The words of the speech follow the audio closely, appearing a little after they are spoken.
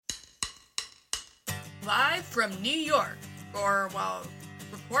Live from New York, or, well,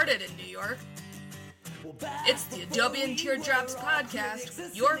 recorded in New York, it's the Adobe and Teardrops podcast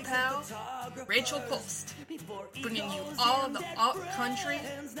with your pal, Rachel Post, bringing you all the alt-country,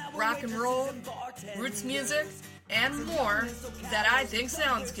 rock and roll, roots music, and more that I think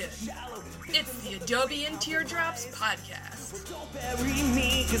sounds good. It's the Adobe and Teardrops podcast. Don't bury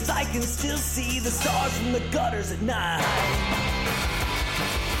me, 'cause I can still see the stars from the gutters at night.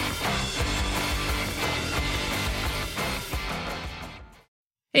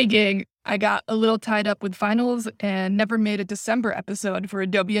 Hey gang, I got a little tied up with finals and never made a December episode for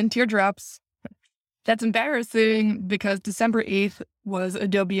Adobe and Teardrops. That's embarrassing because December 8th was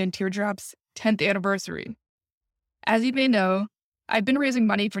Adobe and Teardrops' 10th anniversary. As you may know, I've been raising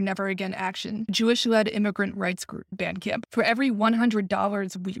money for Never Again Action, a Jewish-led immigrant rights group Bandcamp. For every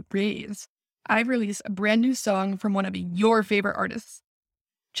 $100 we raise, I release a brand new song from one of your favorite artists.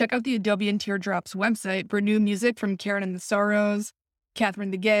 Check out the Adobe and Teardrops website for new music from Karen and the Sorrows,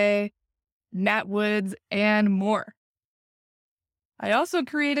 Catherine the Gay, Matt Woods, and more. I also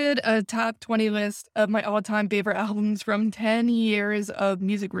created a top 20 list of my all-time favorite albums from 10 years of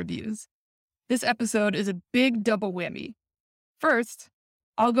music reviews. This episode is a big double whammy. First,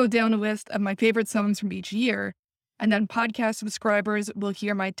 I'll go down a list of my favorite songs from each year, and then podcast subscribers will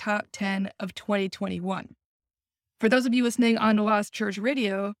hear my top 10 of 2021. For those of you listening on Lost Church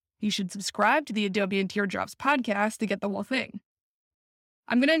Radio, you should subscribe to the Adobe and Teardrops podcast to get the whole thing.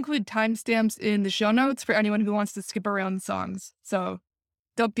 I'm going to include timestamps in the show notes for anyone who wants to skip around songs, so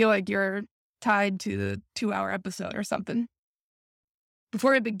don't feel like you're tied to the 2-hour episode or something.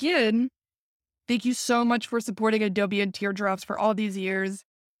 Before I begin, thank you so much for supporting Adobe and Teardrops for all these years.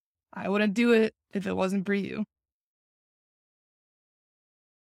 I wouldn't do it if it wasn't for you.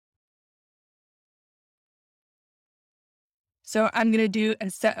 So I'm going to do a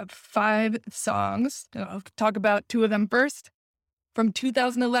set of 5 songs. I'll talk about 2 of them first. From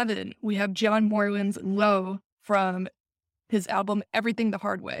 2011, we have John Moreland's Low from his album Everything the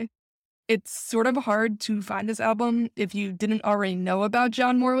Hard Way. It's sort of hard to find this album if you didn't already know about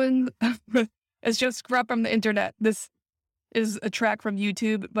John Moreland. It's just scrub from the internet. This is a track from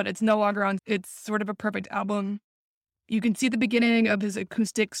YouTube, but it's no longer on. It's sort of a perfect album. You can see the beginning of his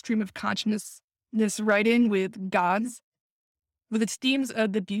acoustic stream of consciousness writing with Gods. With its themes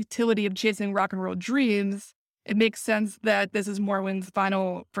of the futility of chasing rock and roll dreams, it makes sense that this is Moreland's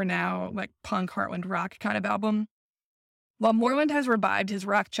final, for now, like punk heartland rock kind of album. While Moreland has revived his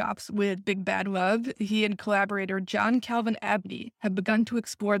rock chops with Big Bad Love, he and collaborator John Calvin Abney have begun to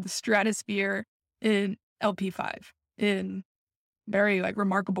explore the stratosphere in LP5 in very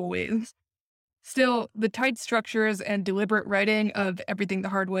remarkable ways. Still, the tight structures and deliberate writing of Everything the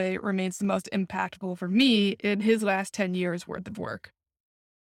Hard Way remains the most impactful for me in his last 10 years worth of work.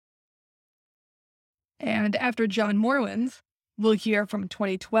 And after John Moreland, we'll hear from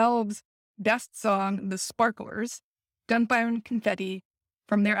 2012's best song, The Sparklers, Gunfire and Confetti,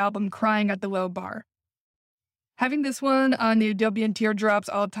 from their album Crying at the Low Bar. Having this one on the Adobe and Teardrops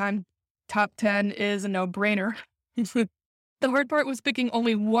all-time top 10 is a no-brainer. The hard part was picking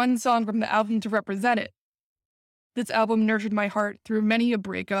only one song from the album to represent it. This album nurtured my heart through many a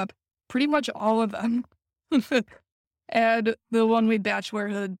breakup, pretty much all of them. And the lonely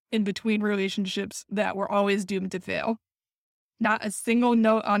bachelorhood in between relationships that were always doomed to fail. Not a single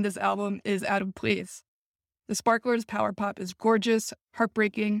note on this album is out of place. The Sparklers' power pop is gorgeous,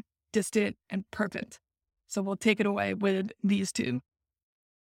 heartbreaking, distant, and perfect. So we'll take it away with these 2.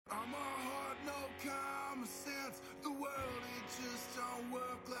 I'm a heart, no common sense. The world, it just don't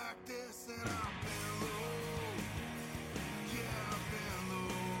work like this. And I've been low. Yeah, I've been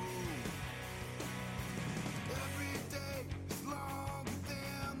low. Every day is longer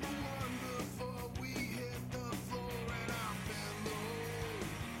than the one before we hit the floor. And I've been low.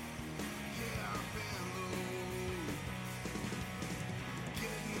 Yeah, I've been low.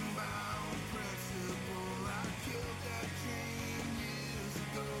 Getting by on principle. I killed that dream.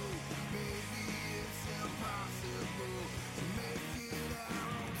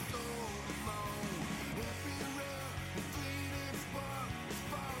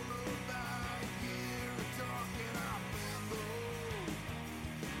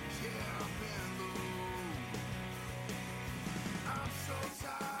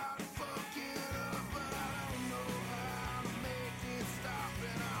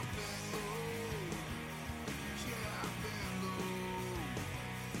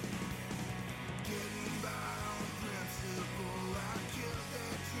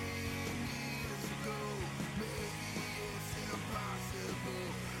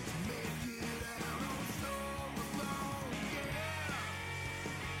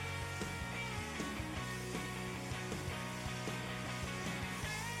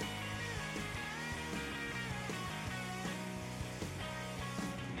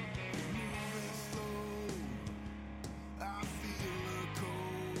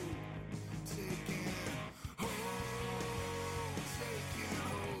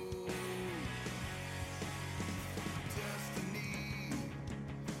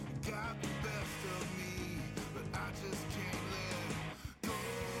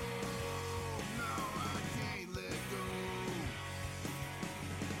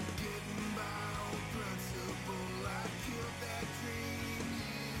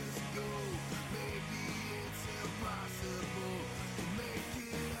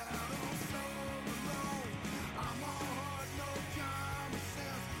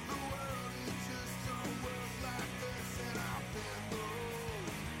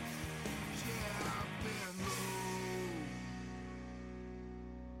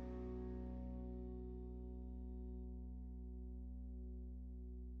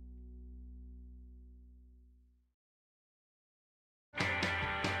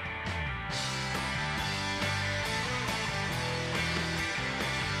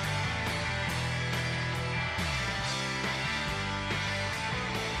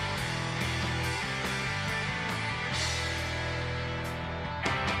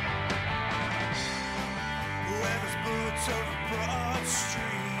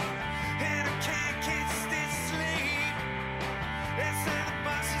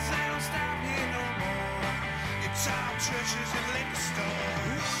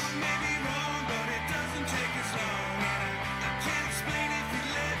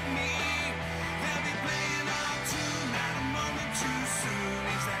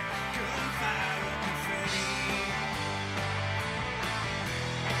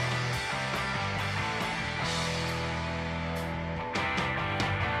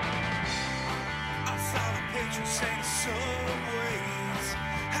 insane subways,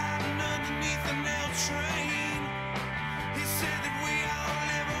 hiding underneath an L train. He said that we all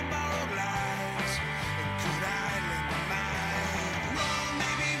live on borrowed lives, and could I lend mine? Wrong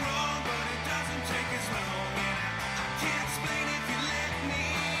may be wrong, but it doesn't take as long, and I can't explain if you let me.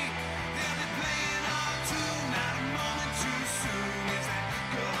 They'll be playing all too, not a moment too soon. Is that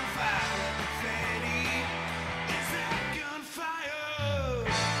gunfire or confetti? Is that gunfire?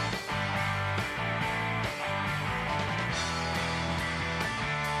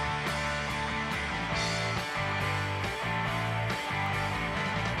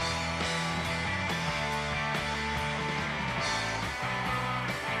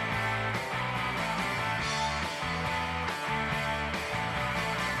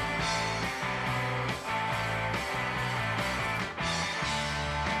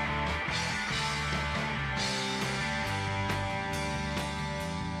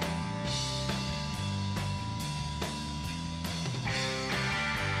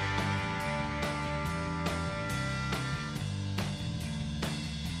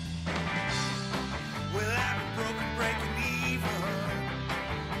 Well, I've been broken, breaking even,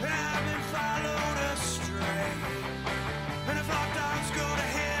 and I've been followed astray. And if our dogs go to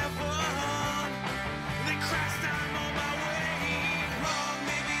heaven, they crash down on my way. Wrong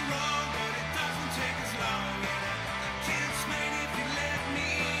may be wrong, but it doesn't take as long, and I can't explain if you let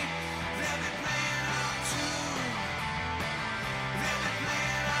me. They'll be playing our tune. They'll be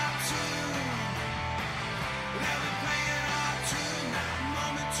playing our tune. They'll be playing our tune. Not a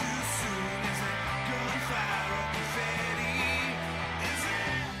moment too soon. Is it gunfire or confetti? Is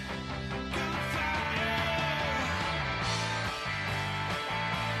it gunfire?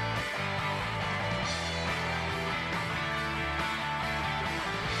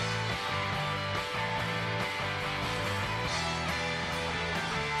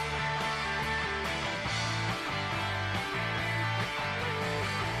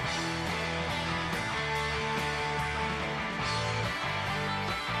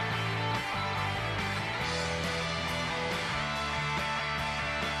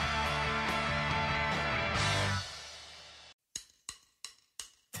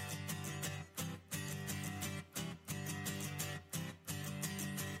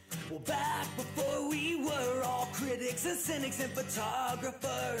 Well, back before we were all critics and cynics and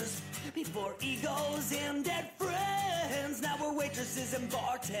photographers, before egos and dead friends, now we're waitresses and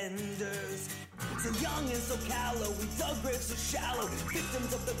bartenders. So young and so callow, we dug graves so shallow,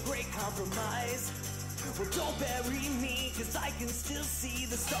 victims of the great compromise. Well, don't bury me, 'cause I can still see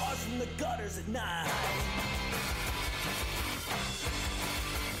the stars from the gutters at night.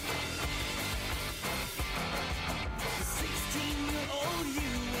 16-year-old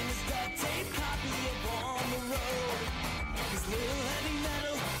you and his duct tape copy of On the Road. His little heavy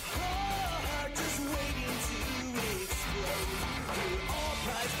metal heart just waiting to explode. We were all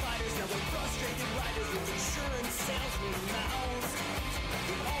prize fighters, now we're frustrated writers with insurance salesmen mouths.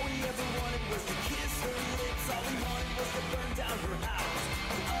 And all we ever wanted was to kiss her lips. All we wanted was to burn down her house.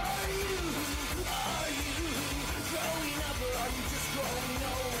 Are you growing up, or are you just growing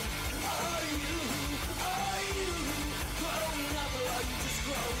old? Are you growing up, or are you just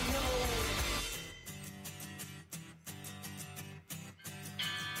growing old?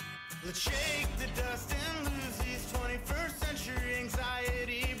 Let's shake the dust and lose these 21st century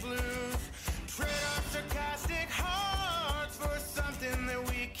anxiety blues. Trade our sarcastic hearts for something that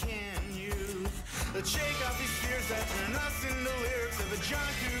we can use. Let's shake off these fears that turn us into lyrics of a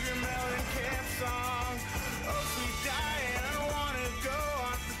John Cougar Mellencamp song. Oh, sweet Diane, I don't want to go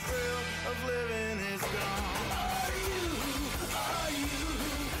off the thrill of living is gone. Are you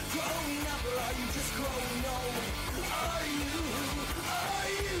growing up, or are you just growing old? Are you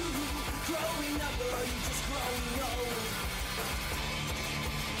growing up, or are you just growing old?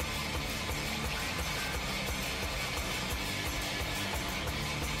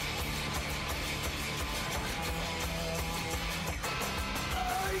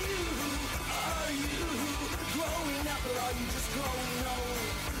 Are you growing up, or are you just growing old?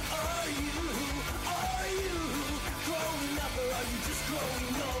 Are you growing up, or are you just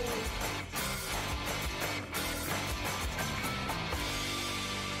growing old?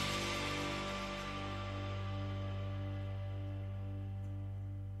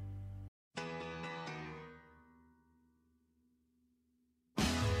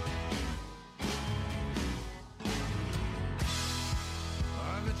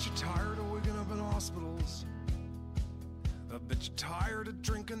 I bet you're tired of waking up in hospitals. I bet you're tired of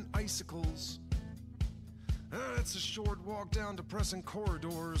drinking icicles. It's a short walk down depressing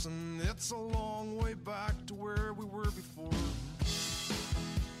corridors, and it's a long way back to where we were before.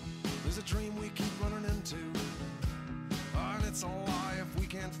 There's a dream we keep running into, it's a lie if we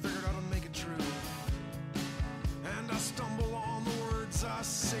can't figure out how to make it true. And I stumble on the words I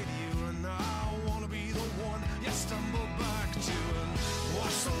say to you, and I wanna be the one you stumble back to and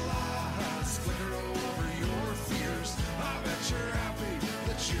watch the lights flicker over your fears. I bet you're happy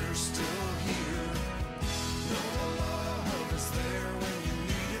that you're still here. Know the love is there when you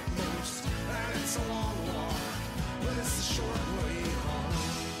need it most, and it's a long walk, but it's the short way home.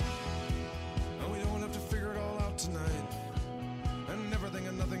 And we don't have to figure it all out tonight, and everything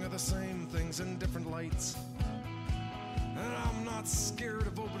and nothing are the same things in different lights. And I'm not scared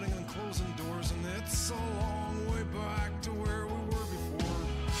of opening and closing doors, and it's a long way back to where we were before.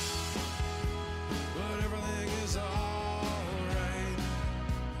 But everything is alright.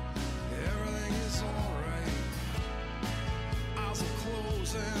 Everything is alright. Eyes will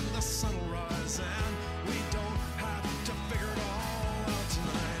close and the sun will rise, and we don't have to figure it all out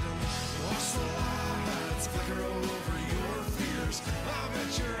tonight. And watch the lights flicker over your fears. I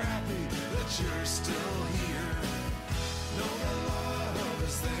bet you're happy that you're still here. Know that love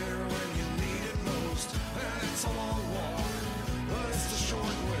is there when you need it most, and it's a long walk, but it's the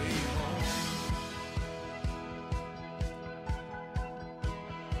short way home.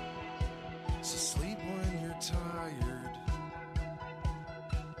 So sleep when you're tired,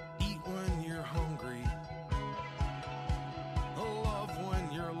 eat when you're hungry, love when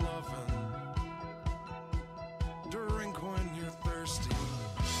you're loving, drink when you're thirsty.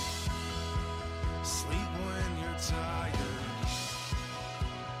 Sleep when you're tired,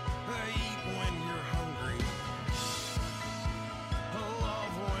 eat when you're hungry,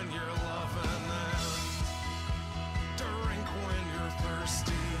 love when you're loving, and drink when you're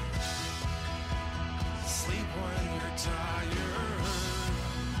thirsty. Sleep when you're tired,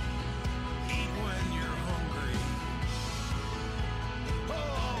 eat when you're hungry,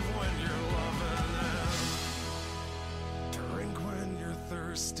 love when you're loving, and drink when you're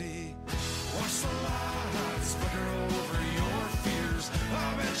thirsty. Watch the lights flicker over your fears. I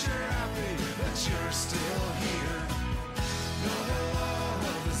bet you're happy that you're still here. Know that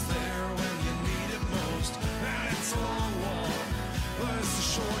love is there when you need it most, and it's a long walk, but it's the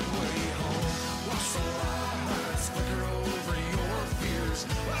short way home. Watch the lights flicker over your fears.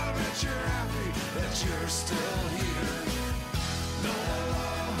 I bet you're happy that you're still here. Know that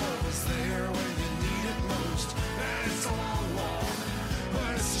love is there when you need it most, and it's a long walk, but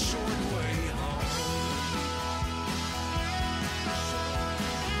it's the short way home.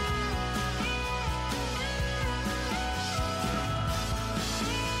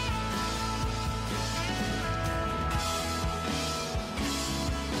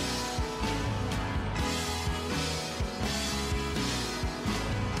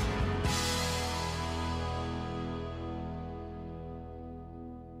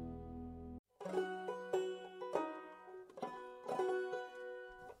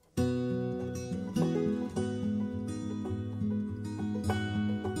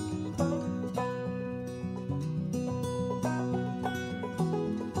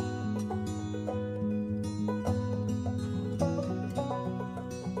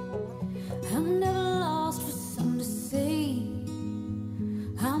 I'm never lost for something to say.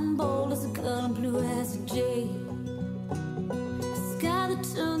 I'm bold as a girl and blue as a jay. A sky that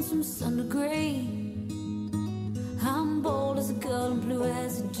turns from sun to gray. I'm bold as a girl and blue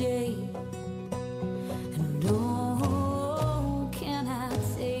as a jay. And oh, can I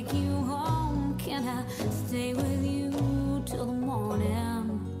take you home? Can I stay with you till the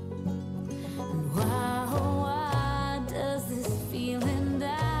morning? And why does this feeling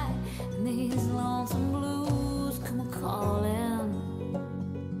die? And these lonesome blues come a-calling.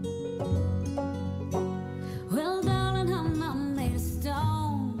 Well, darling, I'm not made of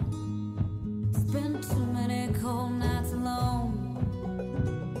stone. Spent too many cold nights alone.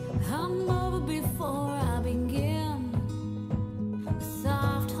 I'm over before I begin. A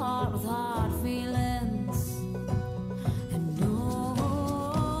soft heart with hard feelings. And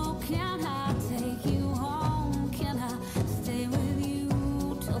oh, can I take you home? Can I stay with you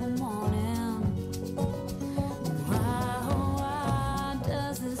till the morning? Why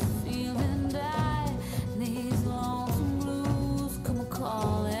does this feeling die? These lonesome blues come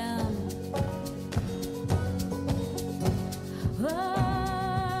a-calling.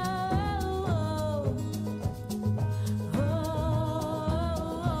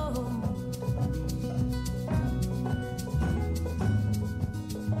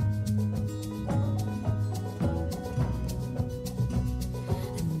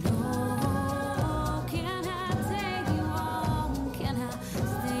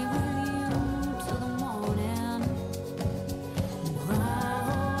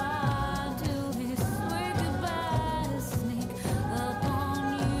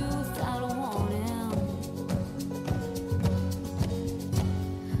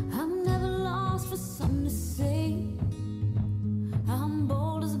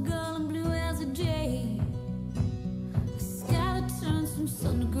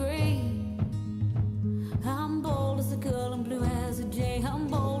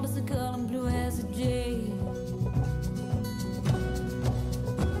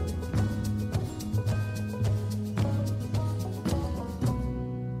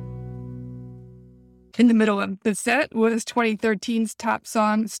 In the middle of the set was 2013's top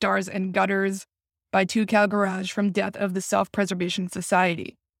song, Stars and Gutters, by Two Cow Garage from Death of the Self-Preservation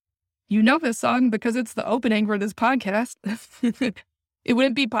Society. You know this song because it's the opening for this podcast. It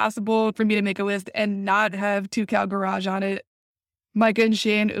wouldn't be possible for me to make a list and not have Two Cow Garage on it. Micah and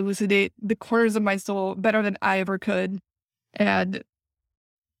Shane elucidate the corners of my soul better than I ever could. And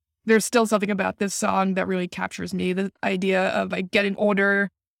there's still something about this song that really captures me. The idea of like getting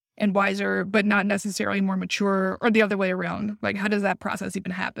older and wiser, but not necessarily more mature, or the other way around. Like, how does that process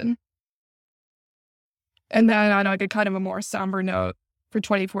even happen? And then on like a kind of a more somber note, for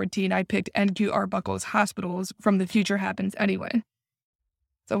 2014, I picked NQ Arbuckle's Hospitals from The Future Happens Anyway.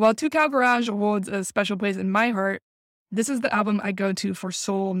 So while Two Cow Garage holds a special place in my heart, this is the album I go to for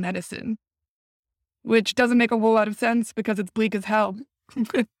soul medicine, which doesn't make a whole lot of sense because it's bleak as hell.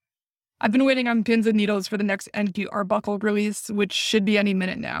 I've been waiting on pins and needles for the next NQ Arbuckle release, which should be any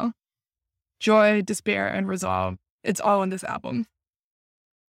minute now. Joy, despair, and resolve. It's all in this album.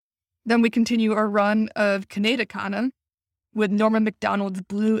 Then we continue our run of Kaneda Kana with Norman MacDonald's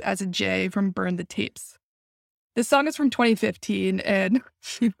Blue as a Jay from Burn the Tapes. This song is from 2015, and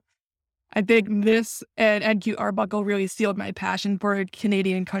I think this and NQ Arbuckle really sealed my passion for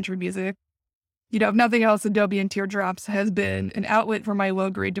Canadian country music. You know, if nothing else, Adobe and Teardrops has been an outlet for my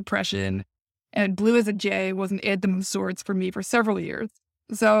low-grade depression, and Blue as a Jay was an anthem of sorts for me for several years.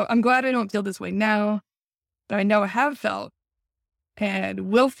 So I'm glad I don't feel this way now, but I know I have felt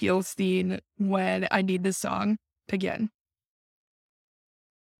and will feel seen when I need this song again.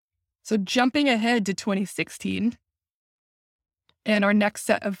 So jumping ahead to 2016, and our next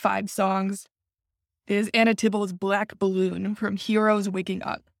set of 5 songs is Anna Tibble's Black Balloon from Heroes Waking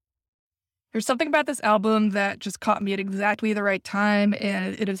Up. There's something about this album that just caught me at exactly the right time,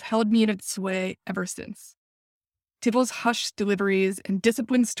 and it has held me in its sway ever since. Tibble's hushed deliveries and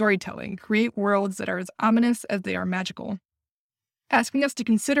disciplined storytelling create worlds that are as ominous as they are magical, asking us to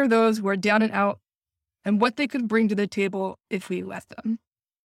consider those who are down and out and what they could bring to the table if we let them.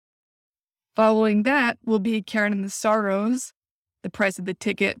 Following that will be Karen and the Sorrows, The Price of the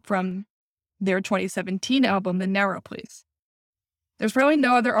Ticket from their 2017 album, The Narrow Place. There's probably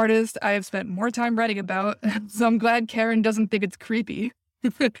no other artist I have spent more time writing about, so I'm glad Karen doesn't think it's creepy.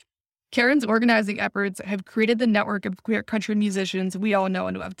 Karen's organizing efforts have created the network of queer country musicians we all know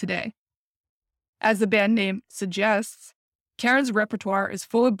and love today. As the band name suggests, Karen's repertoire is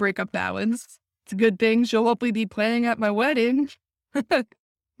full of breakup ballads. It's a good thing she'll hopefully be playing at my wedding.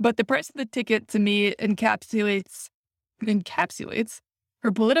 But The Price of the Ticket, to me, encapsulates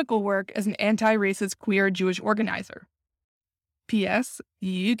her political work as an anti-racist queer Jewish organizer. P.S.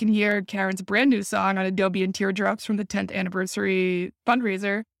 You can hear Karen's brand new song on Adobe and Teardrops from the 10th anniversary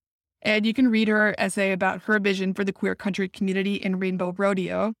fundraiser, and you can read her essay about her vision for the queer country community in Rainbow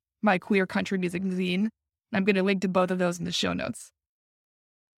Rodeo, my queer country music zine. I'm going to link to both of those in the show notes.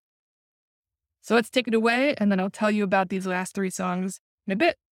 So let's take it away, and then I'll tell you about these last 3 songs in a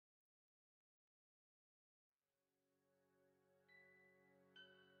bit.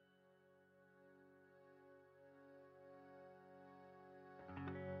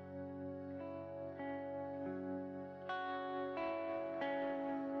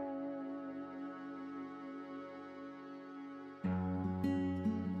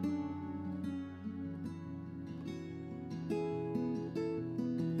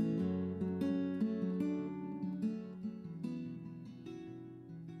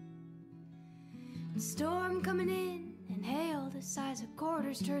 Storm coming in and hail the size of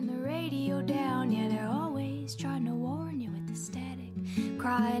quarters. Turn the radio down. Yeah, they're always trying to warn you with the static,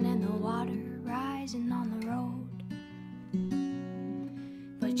 crying and the water rising on the road.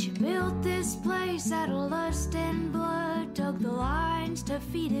 But you built this place out of lust and blood, dug the lines to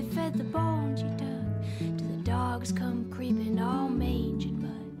feed it, fed the bones you dug, till the dogs come creeping all mange and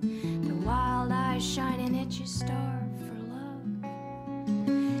mud, their wild eyes shining at you, starve for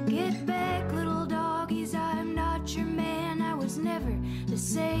love. Get back, little doggies, I'm not your man. I was never the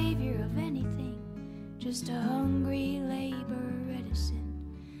savior of anything, just a hungry labor reticent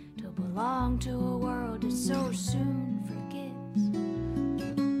to belong to a world that so soon forgets.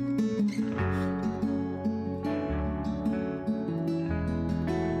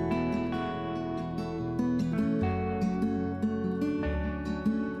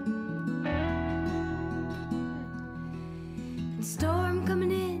 Storm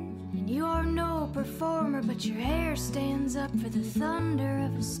coming in, and you're no performer, but your hair stands up for the thunder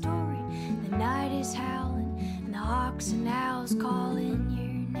of a story. The night is howling, and the hawks and owls calling your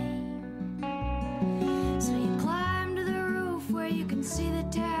name. So you climb to the roof where you can see the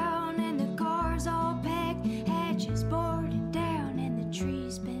town, and the cars all packed, hatches boarded down, and the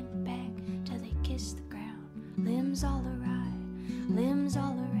trees bent back till they kiss the ground. limbs all awry, limbs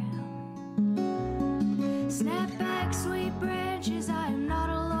all around. Snap back, sweet branches, I am not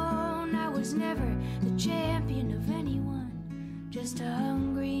alone. I was never the champion of anyone, just a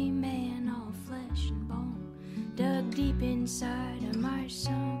hungry man, all flesh and bone, dug deep inside of my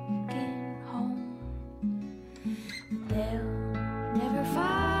sunken home. But they'll never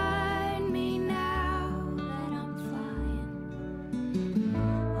find me now that I'm flying.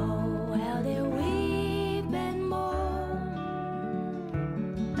 Oh, well, they'll weep and mourn.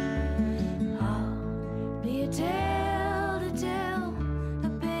 I'll be a tale to tell, a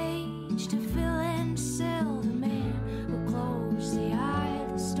page to fill and sell, the man who closed the eye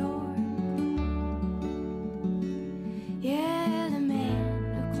of the storm. Yeah, the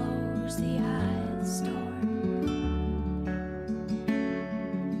man who closed the eye of the storm.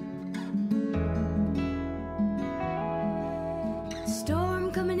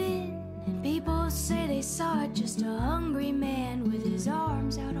 Storm coming in, and people say they saw it, just a hungry man with his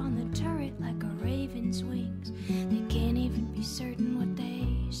arms out on the turret like a raven's wings. They can't even be certain what they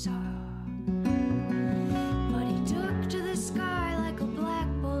saw. But he took to the sky like a black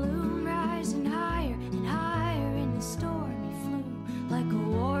balloon, rising higher and higher in the storm. He flew like a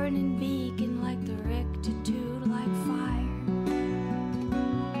warning beacon, like the rectitude, like fire.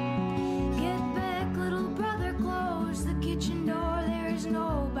 Get back, little brother, close the kitchen door. There is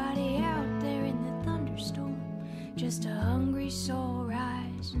nobody out there in the thunderstorm, just a hungry soul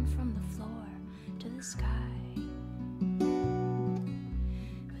rising from the floor to the sky.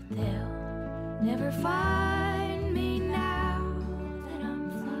 But they'll never find me now that I'm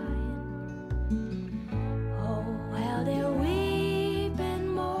flying. Oh, well, they'll weep and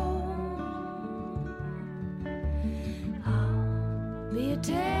mourn. I'll be a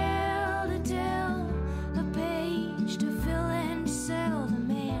tale to tell, a page to fill and sell, the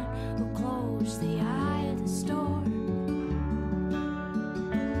man who closed the eye of the storm.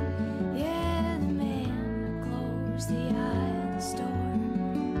 Yeah, the man who closed the eye of the storm.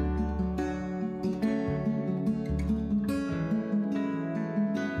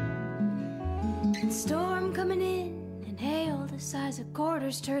 Storm coming in, and hail the size of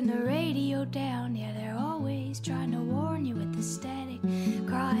quarters. Turn the radio down, yeah, they're always trying to warn you with the static,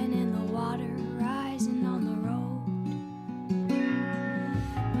 crying in the water, rising on the road.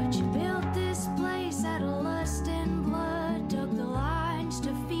 But you built this place out of lust and blood, dug the lines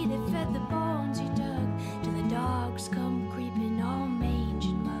to feed it, fed the bones you dug, till the dogs come creeping all mange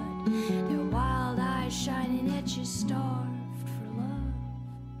and mud, their wild eyes shining at you, starved for love.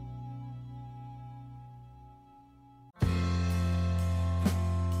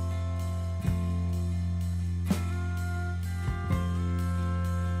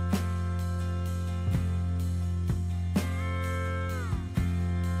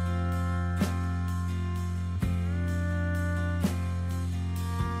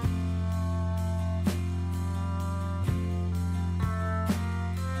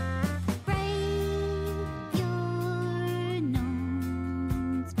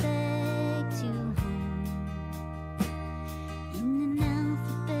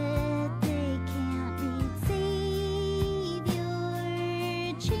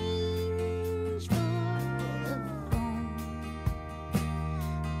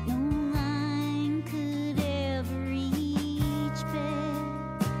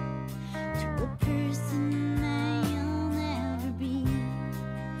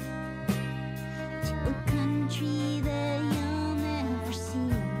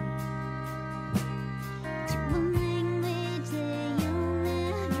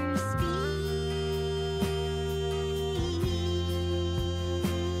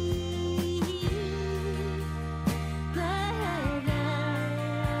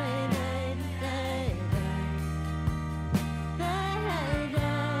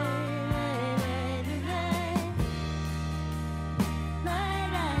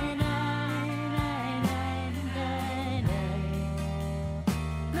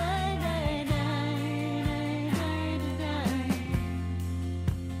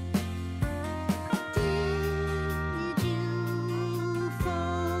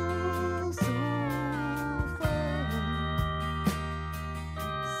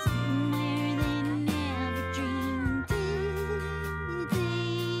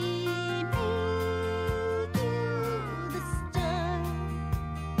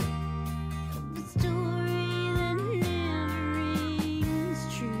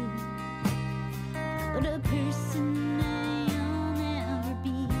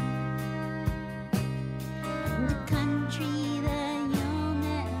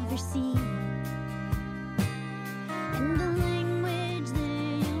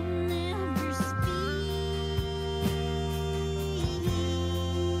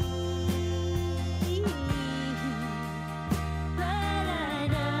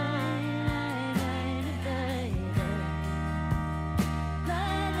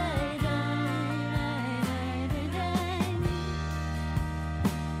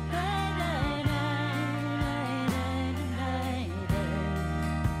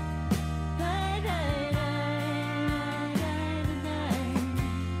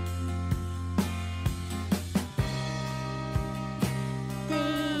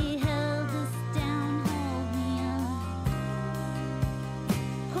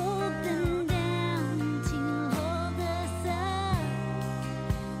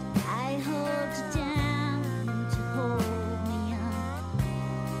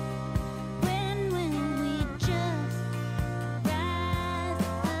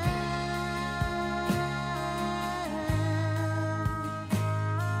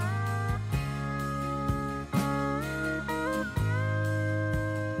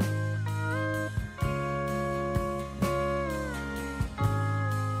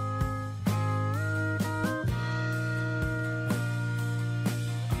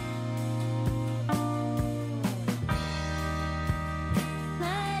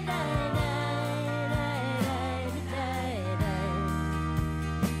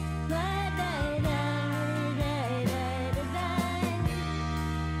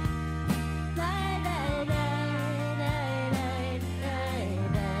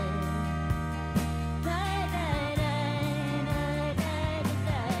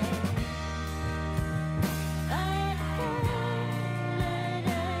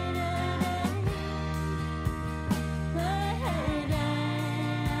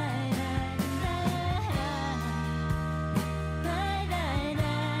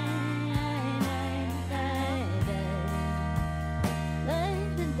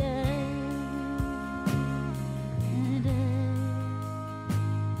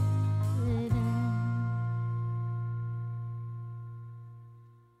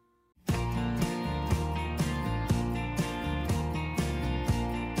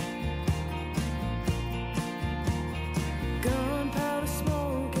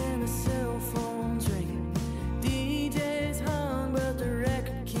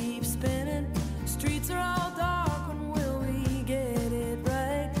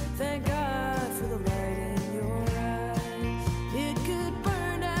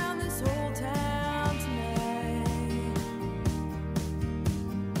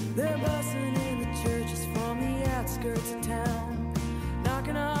 outskirts of town,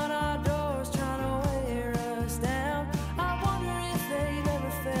 knocking on our doors, trying to wear us down. I wonder if they've ever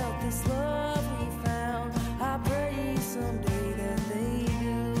felt this love we found. I pray someday that they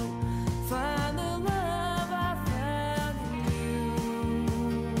do find the love I found in you.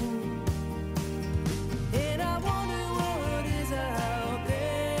 And I wonder what is out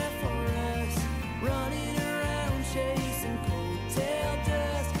there for us, running around chasing coattail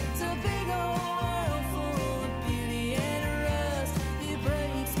dust. It's a big old world full of beauty and rust. It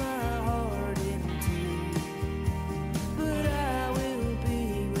breaks my heart in two, but I will be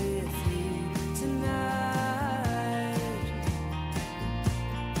with you tonight.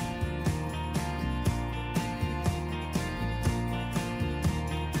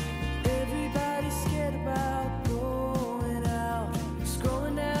 Everybody's scared about going out,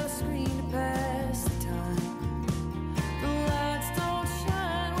 scrolling down the screen to pass the time. The lights don't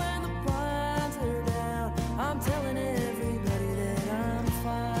shine when the blinds are down. I'm telling everybody that I'm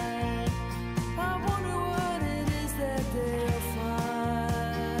fine. I wonder what it is that they'll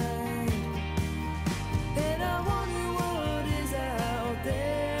find. And I wonder what is out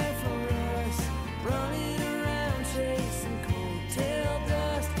there for us, running around chasing coattail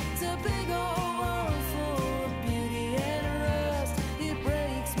dust. It's a big old world full of beauty and rust. It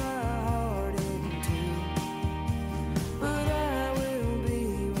breaks my heart in two, but I will be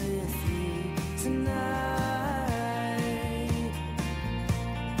with you tonight.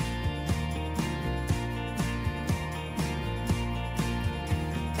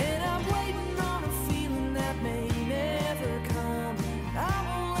 And I'm waiting on a feeling that may never come. I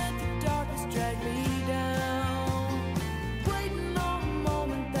won't let the darkness drag me down. Waiting on a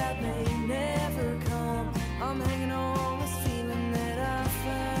moment that may never come. I'm hanging on this feeling that I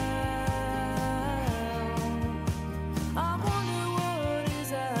found. I wonder what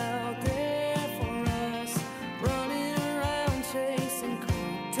is out there for us, running around chasing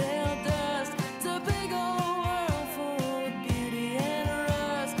coattail dust. It's a big old world full of beauty and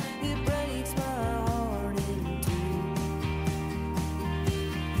rust. It breaks my heart in two,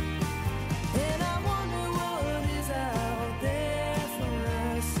 and I wonder what is out there for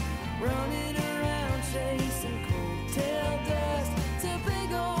us, running around chasing coattail dust. It's a big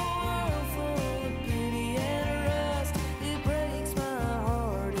old world full of beauty and rust. It breaks my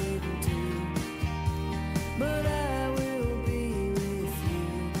heart in two, but I will be with you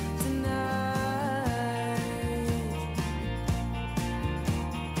tonight.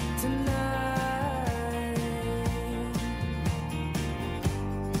 Tonight.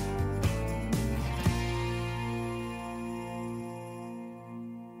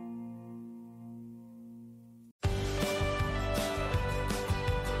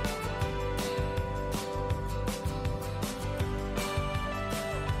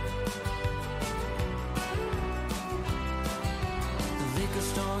 The liquor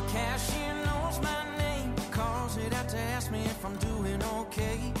store cashier knows my name, calls it out to ask me if I'm doing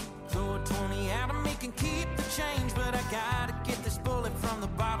okay. Throw a 20 out of me, can keep the change, but I gotta get this bullet from the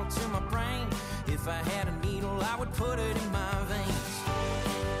bottle to my brain. If I had a needle, I would put it in my veins.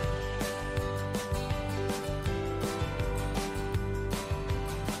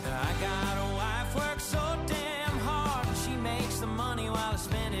 I got a wife, works so damn hard, and she makes the money while I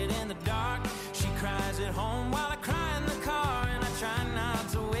spend it in the dark. She cries at home while I cry in the car, and I try not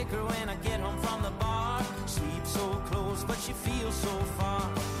to wake her when I get home from the bar. Sleep so close, but she feels so far.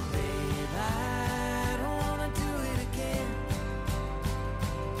 Babe, I don't wanna do it again,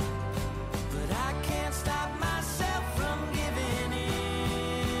 but I can't stop myself from giving in.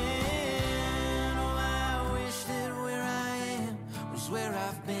 Oh, I wish that where I am was where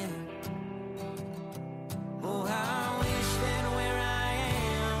I've been. Oh, I wish that where I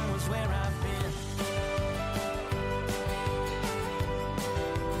am was where I've been.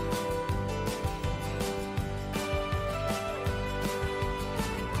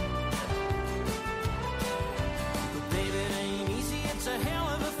 But baby, it ain't easy, it's a hell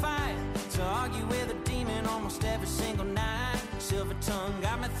of a fight to argue with a demon almost every single night. Silver tongue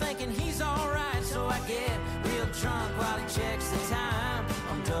got me thinking he's alright, so I get real drunk while he checks the time.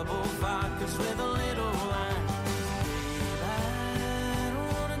 I'm double vodkas with a little wine. Babe, I don't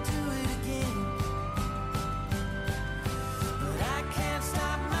wanna do it again, but I can't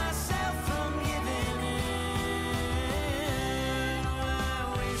stop myself from giving in. Oh, I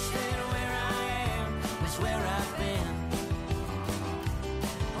wish that where I am was where I've been.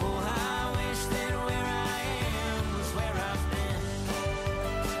 Oh, I wish that where I am was where I've been.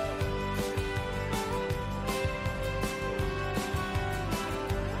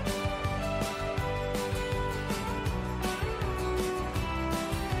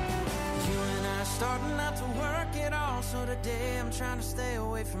 starting not to work it so today I'm trying to stay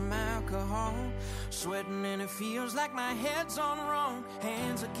away from alcohol. Sweating and it feels like my head's on wrong.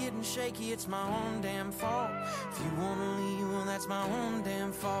 Hands are getting shaky, it's my own damn fault. If you wanna leave, well that's my own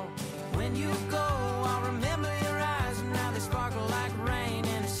damn fault. When you go, I'll remember your eyes, and now they sparkle like rain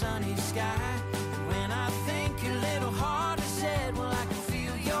in a sunny sky. And when I think your little heart is dead, well I can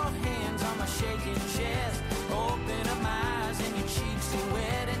feel your hands on my shaking chest. Open up my eyes and your cheeks are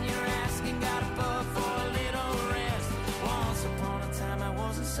wet, and you're asking God above for a little rest. Once upon a time I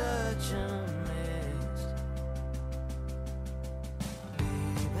wasn't such a mess.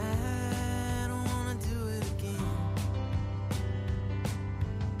 Baby, I don't wanna do it again.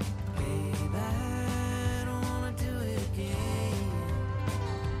 Baby, I don't wanna do it again.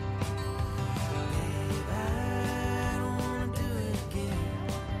 Baby, I don't wanna do it again.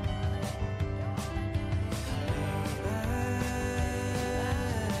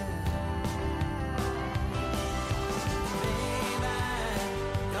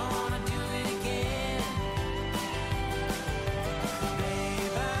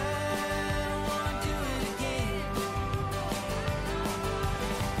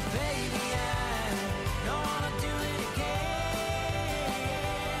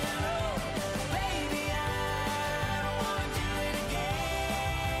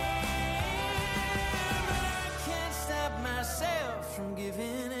 From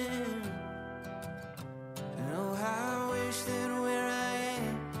giving in. And oh, how I wish that where I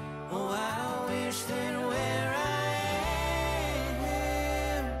am, oh, I wish that where I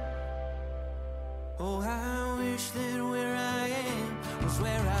am, oh, I wish that where I am was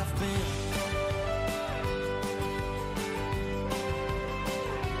where I've been.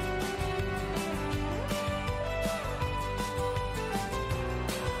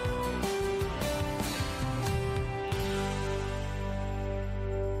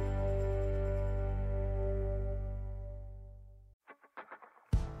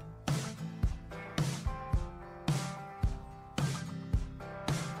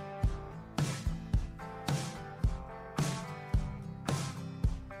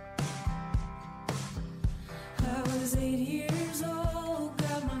 I was 8 years old,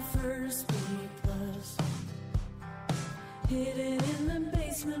 got my first B+. Hidden in the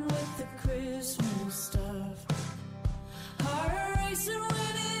basement with the Christmas stuff. Heart racing when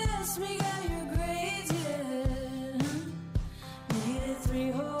it asked me, got your grades yet? Made it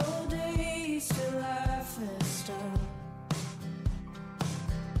 3 whole days till I fessed up.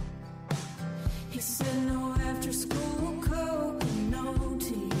 He said no after school coke and no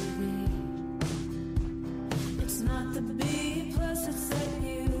TV. It's not the B+, it's that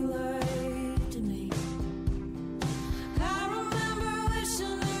you lied to me. I remember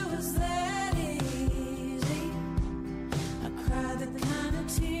wishing it was that easy.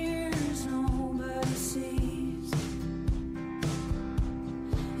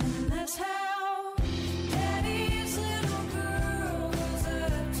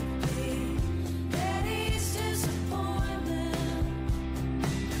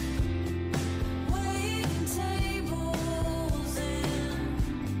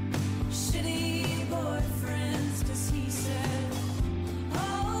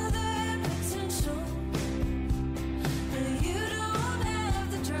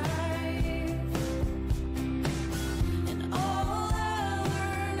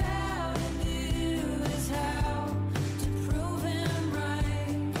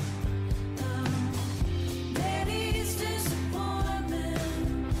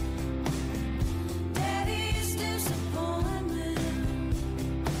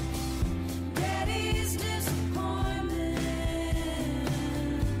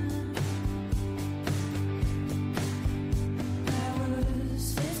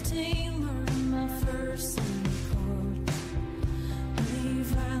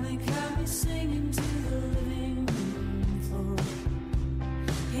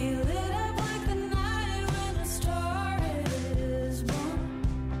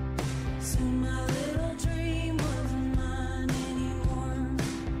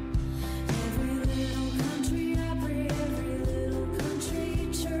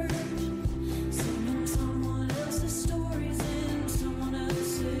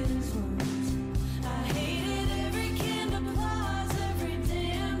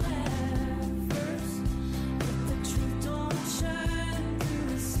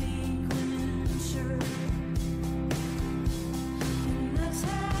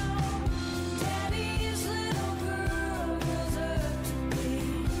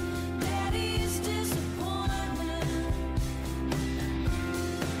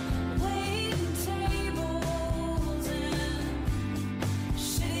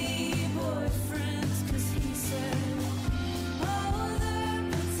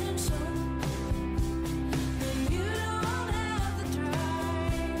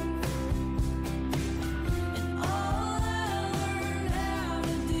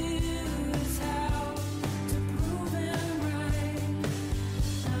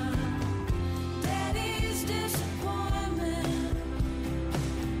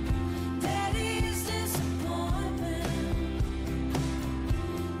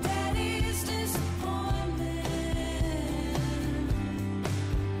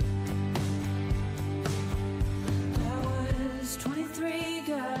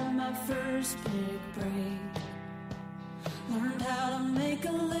 first big break. Learned how to make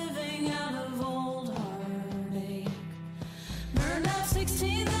a living out of old heartache. Burned out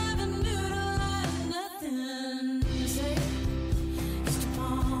 16th Avenue to have nothing to say. Used to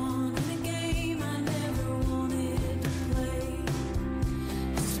pawn in a game I never wanted to play.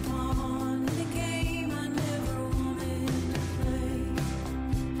 Used to pawn in a game I never wanted to play.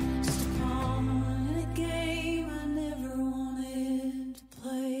 Used to pawn in a game I never wanted to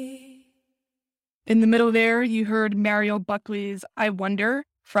play. In the middle there, you heard Mariel Buckley's I Wonder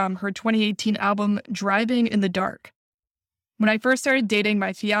from her 2018 album Driving in the Dark. When I first started dating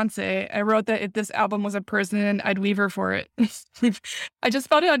my fiance, I wrote that if this album was a person, I'd leave her for it. I just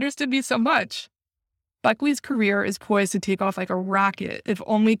felt it understood me so much. Buckley's career is poised to take off like a rocket if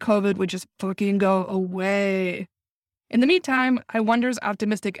only COVID would just fucking go away. In the meantime, I Wonder's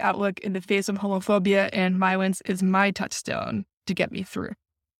optimistic outlook in the face of homophobia and violence is my touchstone to get me through.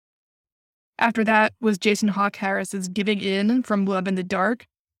 After that was Jason Hawk Harris's Giving In from Love in the Dark.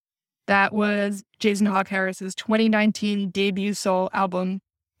 That was Jason Hawk Harris's 2019 debut soul album.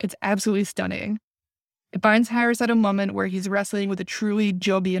 It's absolutely stunning. It finds Harris at a moment where he's wrestling with a truly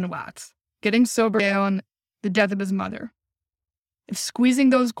Jobian Watts, getting sober down the death of his mother. If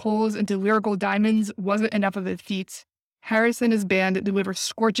squeezing those coals into lyrical diamonds wasn't enough of a feat, Harris and his band deliver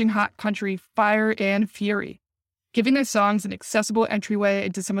scorching hot country fire and fury, giving their songs an accessible entryway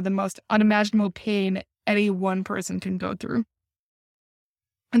into some of the most unimaginable pain any one person can go through.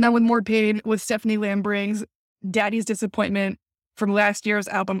 And then with more pain was Stephanie Lambring's Daddy's Disappointment from last year's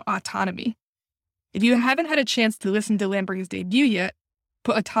album Autonomy. If you haven't had a chance to listen to Lambring's debut yet,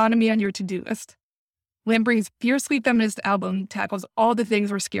 put Autonomy on your to-do list. Lambring's fiercely feminist album tackles all the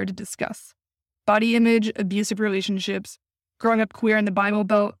things we're scared to discuss. Body image, abusive relationships, growing up queer in the Bible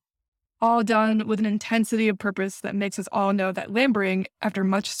Belt, all done with an intensity of purpose that makes us all know that Lambring, after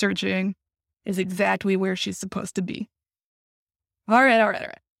much searching, is exactly where she's supposed to be. All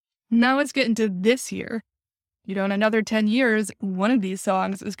right. Now let's get into this year. In another 10 years, one of these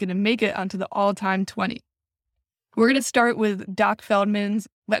songs is going to make it onto the all-time 20. We're going to start with Doc Feldman's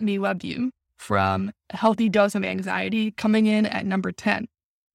Let Me Love You from A Healthy Dose of Anxiety, coming in at number 10.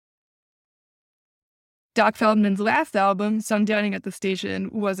 Doc Feldman's last album, Sundowning at the Station,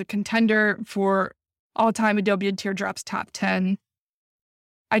 was a contender for all-time Adobe and Teardrop's top 10.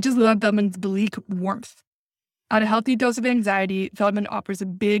 I just love Feldman's bleak warmth. On A Healthy Dose of Anxiety, Feldman offers a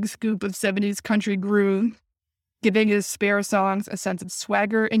big scoop of 70s country groove, giving his spare songs a sense of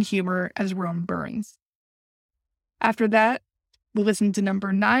swagger and humor as Rome burns. After that, we'll listen to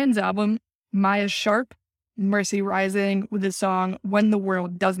number 9's album, Maya Sharp, Mercy Rising, with the song When the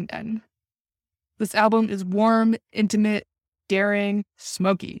World Doesn't End. This album is warm, intimate, daring,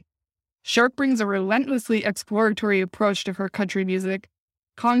 smoky. Sharp brings a relentlessly exploratory approach to her country music,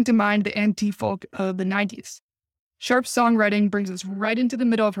 calling to mind the anti-folk of the 90s. Sharp's songwriting brings us right into the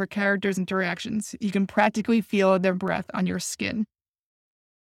middle of her characters' interactions. You can practically feel their breath on your skin.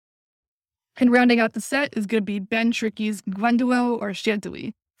 And rounding out the set is going to be Ben Tricky's Glendalough or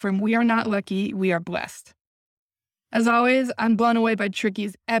Chantilly from We Are Not Lucky, We Are Blessed. As always, I'm blown away by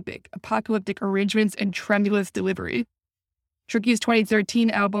Tricky's epic, apocalyptic arrangements and tremulous delivery. Tricky's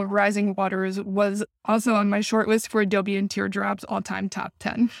 2013 album Rising Waters was also on my shortlist for Adobe and Teardrop's all-time top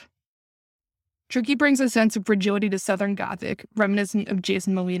 10. Tricky brings a sense of fragility to Southern Gothic, reminiscent of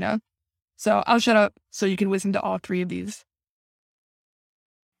Jason Molina. So I'll shut up so you can listen to all three of these.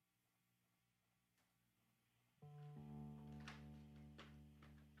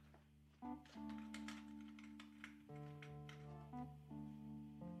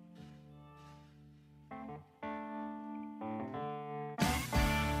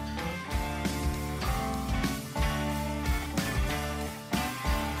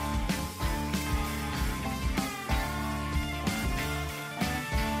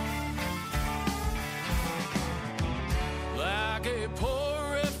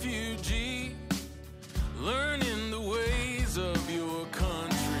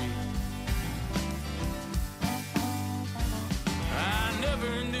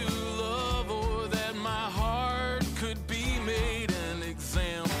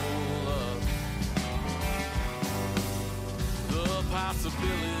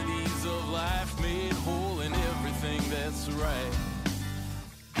 Possibilities of life made whole in everything that's right.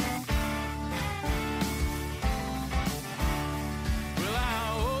 Well,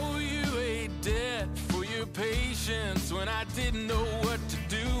 I owe you a debt for your patience when I didn't know what to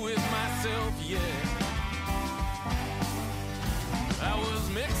do with myself yet. I was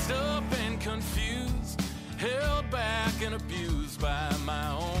mixed up and confused, held back and abused by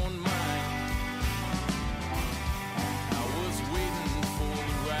my own mind.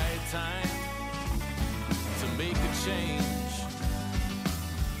 Time change.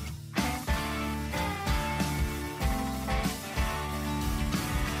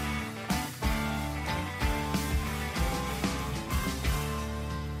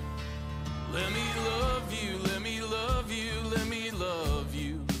 Let me love you, let me love you, let me love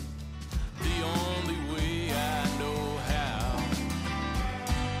you, the only way I know how.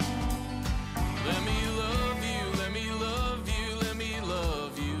 Let me love you, let me love you, let me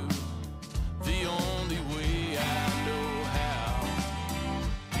love you, the only way I know how.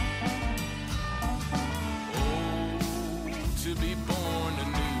 Oh, to be born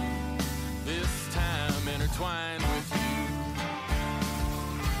anew, this time intertwined with you.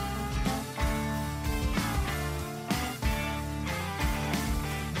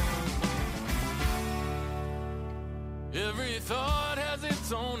 Every thought has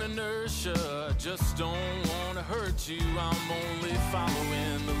its own inertia. I just don't want to hurt you. I'm only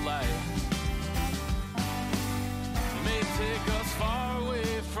following the light. It may take us far away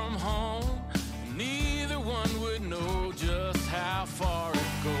from home. Neither one would know just how far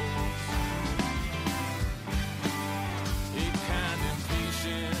it goes. A kind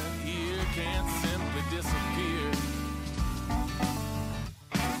impatient ear can't simply disappear.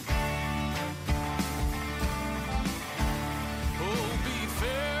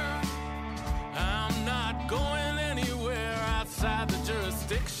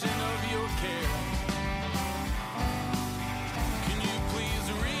 Jurisdiction of your care. Can you please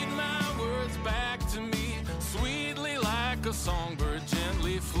read my words back to me, sweetly like a songbird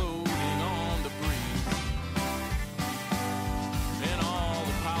gently floating on the breeze? And all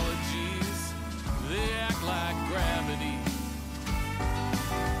apologies, they act like gravity.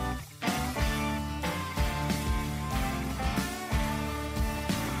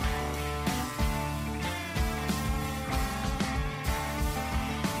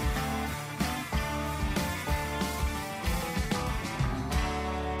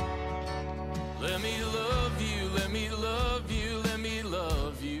 Let me love you, let me love you, let me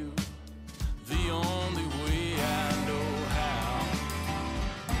love you, the only way I know how.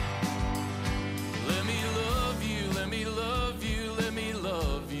 Let me love you, let me love you, let me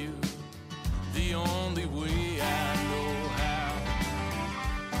love you, the only way I know how.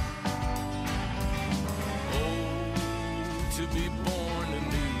 Oh, to be born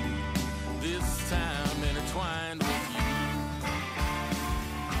anew, this time intertwined with you.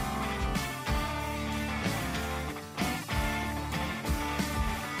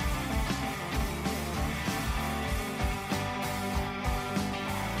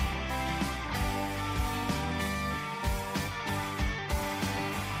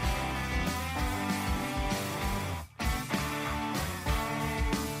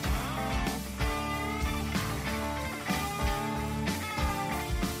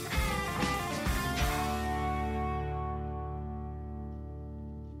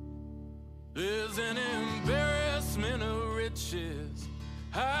 There's an embarrassment of riches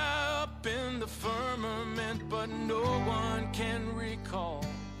high up in the firmament, but no one can recall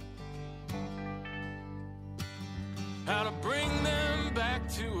how to bring them back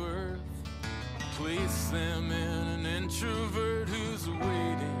to earth, place them in an introvert who's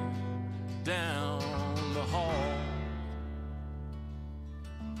waiting down the hall.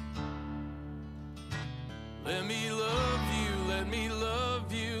 Let me love you, let me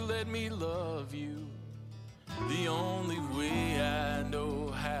love you, let me love you, the only way I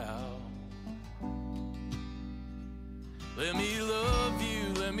know how. Let me love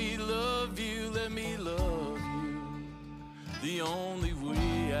you, let me love you, let me love you, the only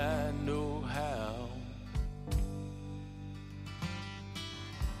way I know how.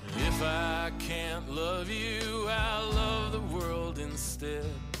 If I can't love you, I'll love the world instead.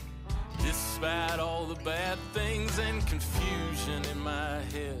 Despite all the bad things and confusion in my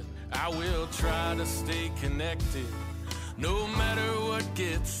head, I will try to stay connected, no matter what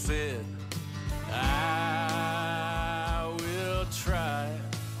gets said. I will try.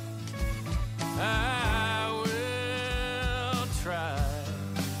 I will try.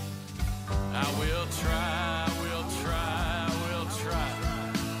 I will try. I will try. I will try.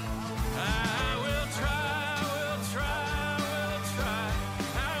 I will try. I will try. I will try.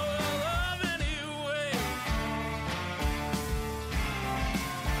 I will love anyway.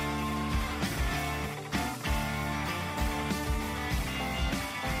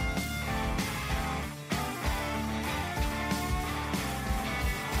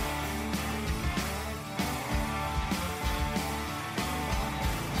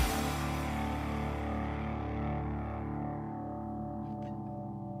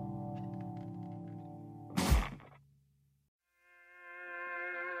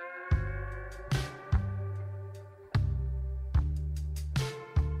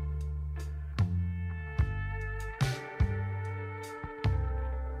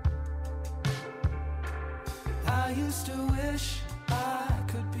 I used to wish I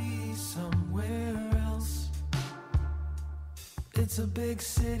could be somewhere else. It's a big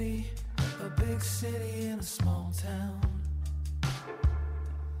city in a small town.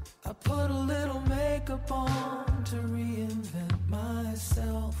 I put a little makeup on to reinvent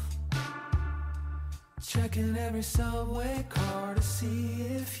myself. Checking every subway car to see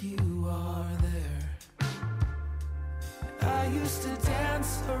if you are there. I used to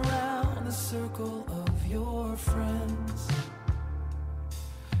dance around the circle of your friends.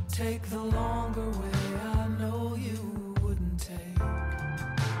 Take the longer way I know you wouldn't take.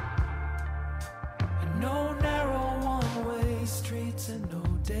 And no narrow one-way streets and no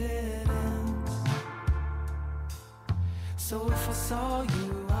dead ends. So if I saw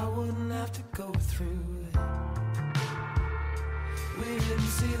you, I wouldn't have to go through it. We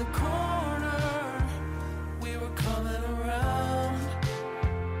didn't see the corner, we were coming around.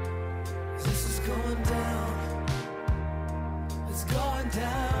 This is going down, it's going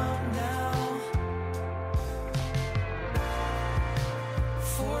down now.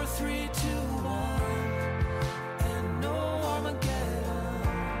 4, 3, 2, 1, and no Armageddon.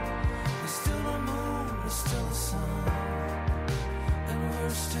 There's still no moon, there's still the sun, and we're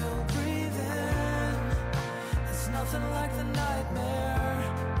still breathing. It's nothing like the nightmare,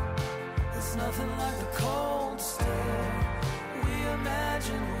 it's nothing like the cold stare. We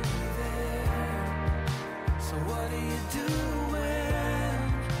imagine we'll be there. So what are you doing?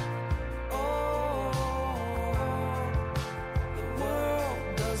 Oh, the world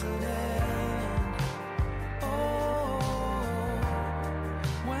doesn't end. Oh,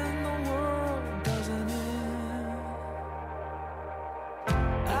 when the world doesn't end.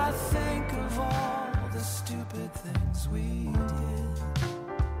 I think of all the stupid things we did,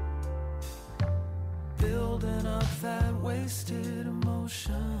 building up that wasted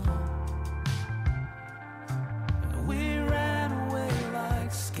emotion. We ran away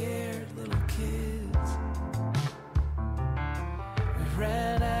like scared little kids. We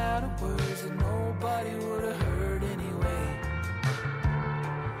ran out of words that nobody would have heard anyway.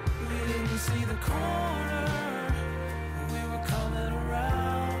 We didn't see the corner, we were coming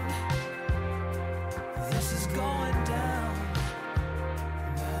around. This is going down,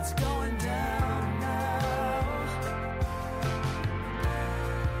 that's going down now.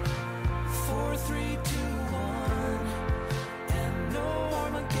 4, 3, 2, 1, and no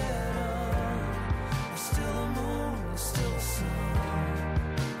Armageddon. There's still a moon, there's still a sun,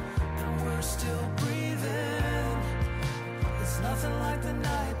 and we're still breathing. It's nothing like the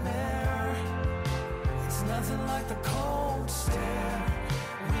nightmare, it's nothing like the cold stare.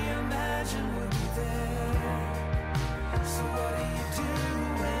 We imagine we'll be there. So what are you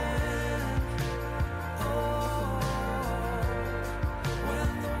doing? Oh,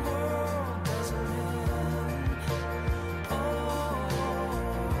 when the world doesn't end. Oh,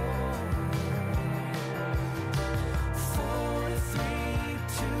 4, 3,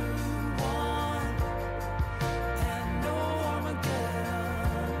 2, 1, and no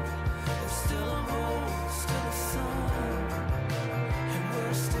Armageddon. There's still a moon, still a sun, and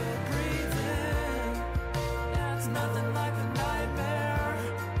we're still breathing. Yeah, it's nothing like a nightmare,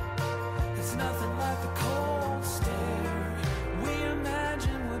 it's nothing like the cold stare. We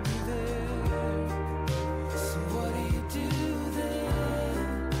imagine we'll be there. So what do you do then?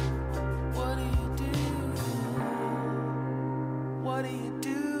 What do you do then? What do you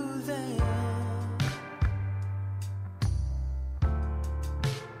do then?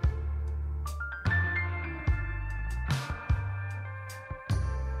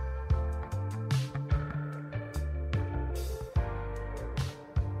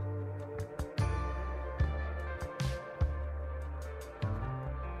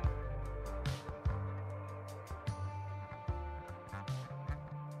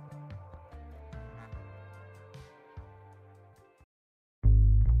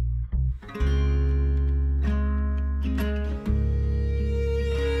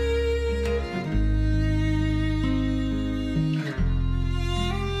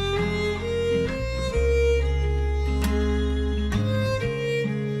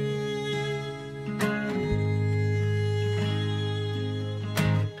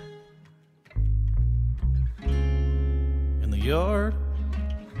 In the yard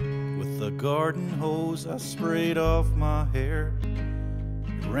with the garden hose, I sprayed off my hair.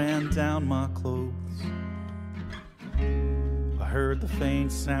 It ran down my clothes. I heard the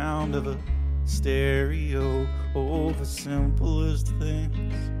faint sound of a stereo. Oh, the simplest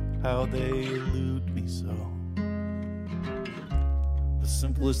things, how they elude me so. The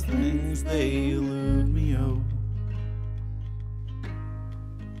simplest things, they elude me, oh.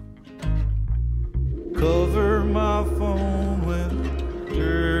 Cover my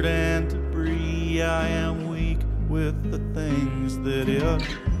the things that it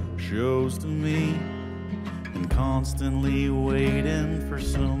shows to me, and constantly waiting for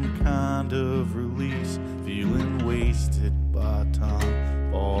some kind of release, feeling wasted by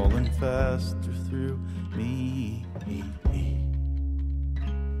time, falling faster through me.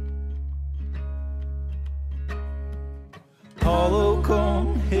 Hollow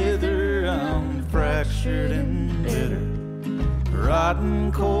come hither, I'm fractured and bitter.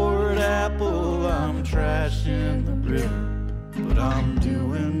 Rotten cord apple, I'm trash in the river. But I'm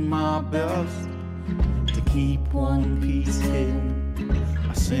doing my best to keep one piece hidden.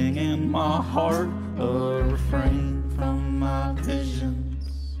 I sing in my heart a refrain from my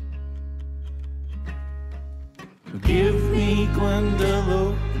visions. Give me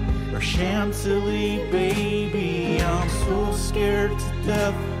Glendalough or Chantilly, baby. I'm so scared to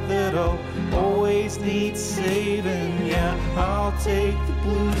death that I'll always need saving. Yeah, I'll take the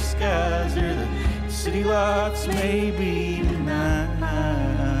blue skies or the city lights, maybe tonight,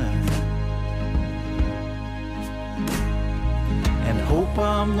 and hope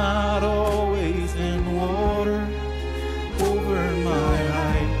I'm not always in water over my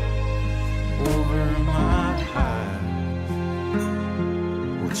height, over my height.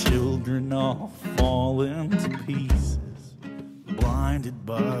 Where children all fall into pieces, blinded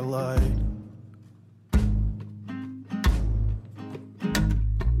by light.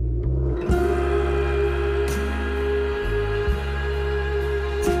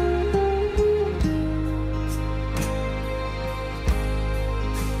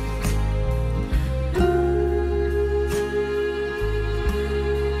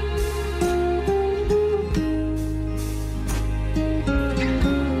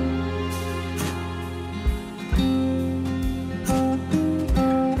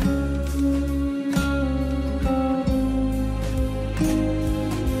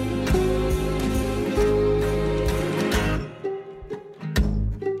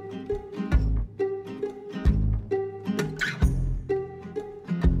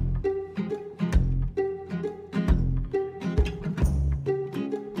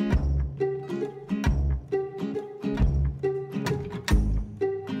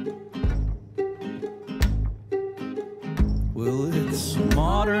 Well, it's a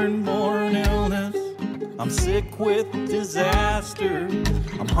modern-born illness. I'm sick with disaster.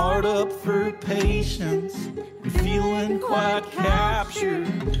 I'm hard up for patience. I'm feeling quite captured.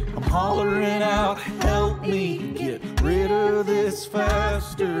 I'm hollering out, help me get rid of this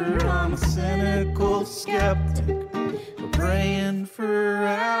faster. I'm a cynical skeptic, praying for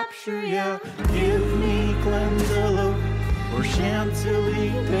rapture. Yeah, give me Glendalough or Chantilly,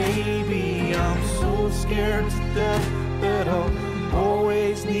 baby. I'm so scared to death that I'll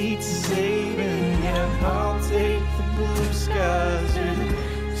always need saving. Yeah, I'll take the blue skies or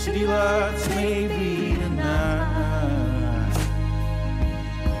the city lights, maybe tonight,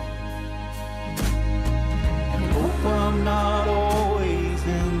 and hope I'm not always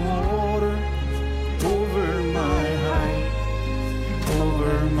in water over my height,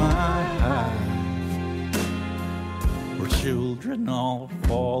 over my height. Where children all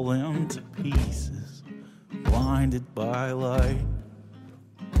fall into pieces, blinded by light.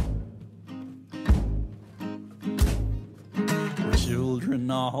 Where children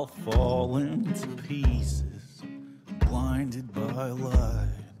all fall into pieces, blinded by light.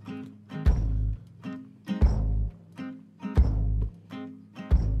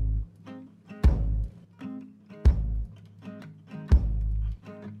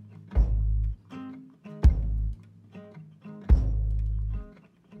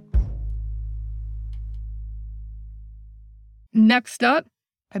 Next up,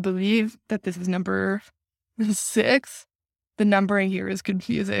 I believe that this is number 6. The numbering here is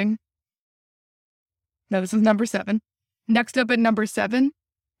confusing. No, this is number 7. Next up at number 7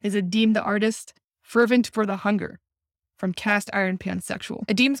 is Adeem the Artist, Fervent for the Hunger, from Cast Iron Pansexual.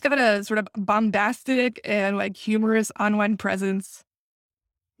 Adeem's got a sort of bombastic and like humorous online presence.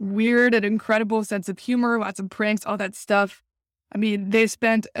 Weird and incredible sense of humor, lots of pranks, all that stuff. I mean, they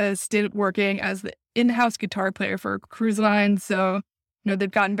spent a stint working as the in-house guitar player for Cruise Line, so, they've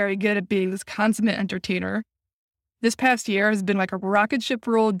gotten very good at being this consummate entertainer. This past year has been like a rocket ship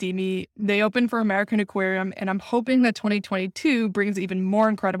for old Deemy. They opened for American Aquarium, and I'm hoping that 2022 brings even more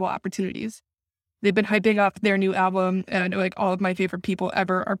incredible opportunities. They've been hyping up their new album, and like all of my favorite people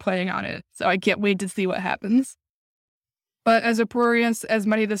ever are playing on it, so I can't wait to see what happens. But as uproarious as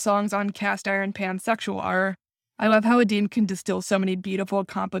many of the songs on Cast Iron Pansexual are, I love how Adeem can distill so many beautiful,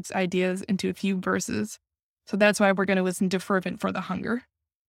 complex ideas into a few verses. So that's why we're going to listen to Fervent for the Hunger.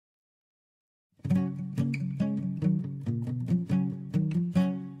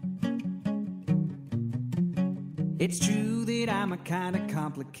 It's true that I'm a kind of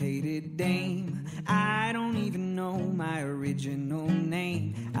complicated dame. I don't even know my original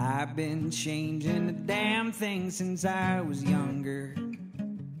name. I've been changing the damn thing since I was younger.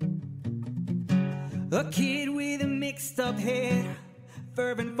 A kid with a mixed up head,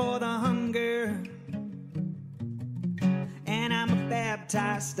 fervent for the hunger. And I'm a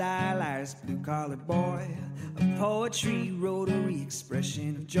baptized, stylized, blue-collar boy. A poetry, rotary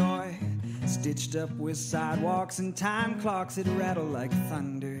expression of joy, stitched up with sidewalks and time clocks that rattle like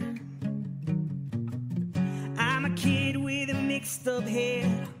thunder. I'm a kid with a mixed up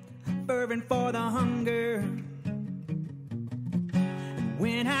head, fervent for the hunger.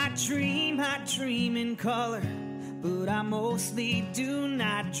 When I dream in color, but I mostly do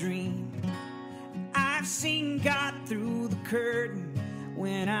not dream. I've seen God through the curtain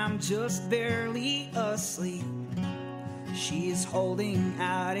when I'm just barely asleep. She is holding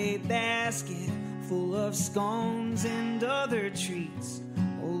out a basket full of scones and other treats.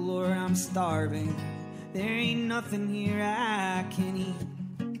 Oh Lord, I'm starving. There ain't nothing here I can eat.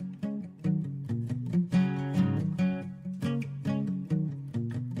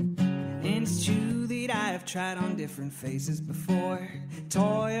 And it's true that I have tried on different faces before,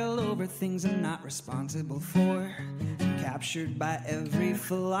 toil over things I'm not responsible for, captured by every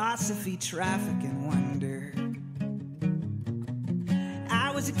philosophy, traffic, and wonder.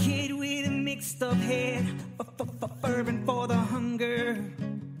 I was a kid with a mixed up head, fervent for the hunger.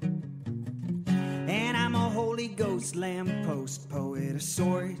 And I'm a Holy Ghost lamppost, poet of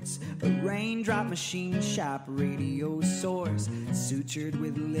sorts, a raindrop machine shop radio source, sutured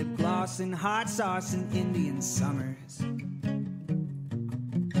with lip gloss and hot sauce in Indian summers.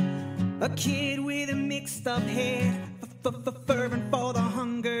 A kid with a mixed up head, fervent for the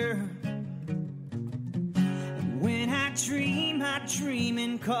hunger. And when I dream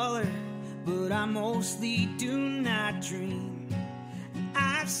in color, but I mostly do not dream.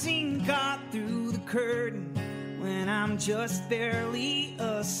 I've seen God through the curtain when I'm just barely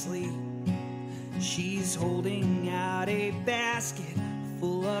asleep. She's holding out a basket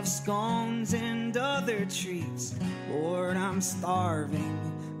full of scones and other treats. Lord, I'm starving.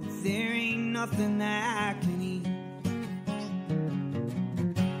 There ain't nothing that I can eat.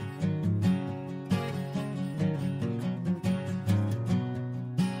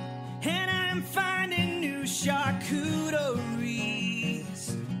 And I'm finding new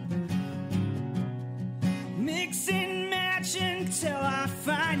charcuteries, mix and match until I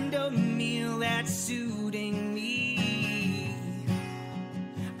find a meal that's suiting me.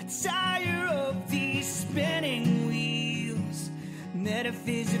 I tire of these spinning wheels,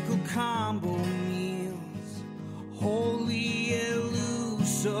 metaphysical combo meals, holy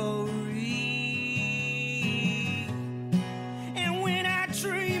illusory. And when I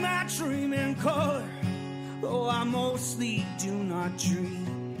dream in color, though I mostly do not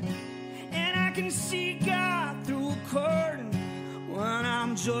dream. And I can see God through a curtain when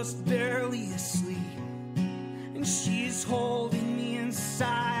I'm just barely asleep. And she's holding me in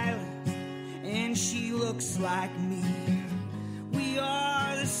silence, and she looks like me. We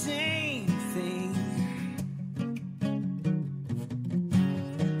are the same thing.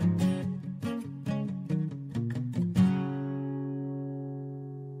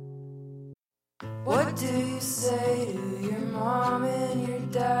 What do you say to your mom and your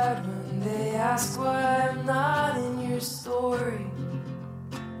dad when they ask why I'm not in your story?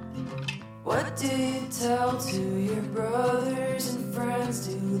 What do you tell to your brothers and friends?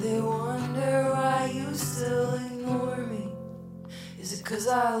 Do they wonder why you still ignore me? Is it 'cause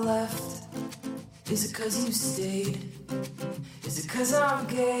I left? Is it 'cause you stayed? Is it 'cause I'm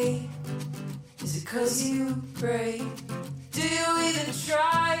gay? Is it 'cause you pray? Do you even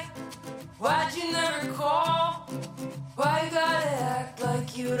try? Why'd you never call? Why you gotta act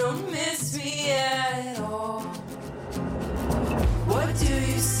like you don't miss me at all? What do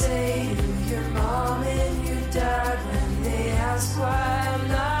you say to your mom and your dad when they ask why I'm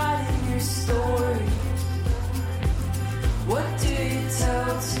not in your story? What do you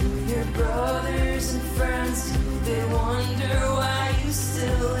tell to your brothers and friends? Do they wonder why you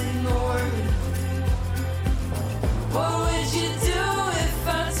still ignore me? What would you do if I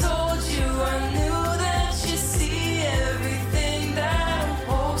told you I knew that you see everything that I'm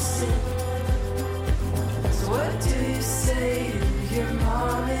posting? So what do you say to your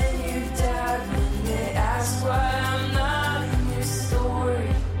mom and your dad when they ask why I'm not in your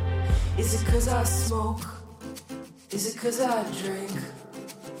story? Is it 'cause I smoke? Is it 'cause I drink?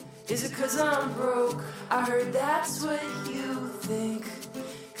 Is it 'cause I'm broke? I heard that's what you think.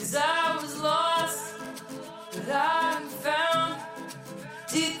 'Cause I was lost, but I'm found.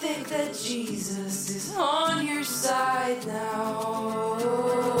 Do you think that Jesus is on your side now.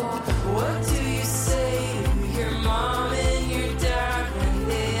 What do you say to your mom and your dad when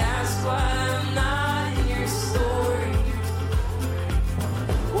they ask why I'm not in your story?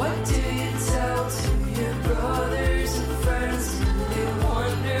 What do you tell to your brothers and friends when they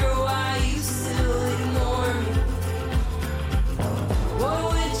wonder why you still ignore me? What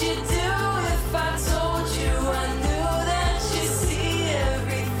would you do if I told you I knew that you see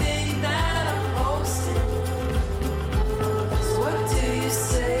everything that I'm posting? So what do you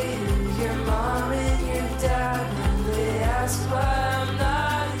say to your mom and your dad when they ask why I'm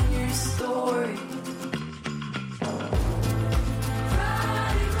not in your story?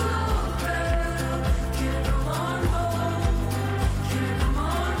 Prodigal girl, can you come on home? Can you come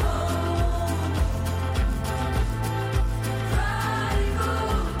on home? Prodigal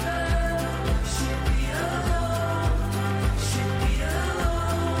girl, should be alone, should be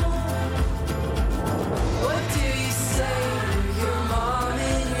alone. What do you say to your mom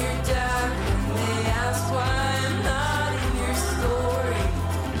and your dad when they ask why I'm not in your story?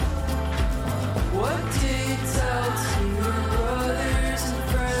 What do you tell to your brothers and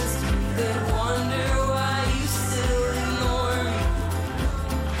friends when they wonder why you still ignore me?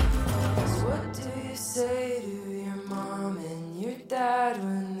 So what do you say to your mom and your dad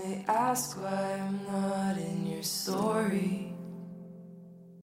when they ask why I'm not in your story?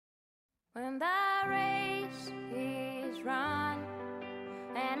 When the race is run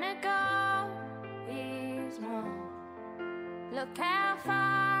and the goal is won, look how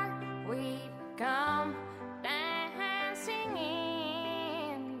far we've come, dancing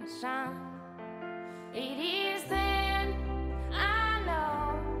in the sun. It is then I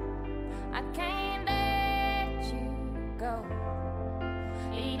know I can't let you go.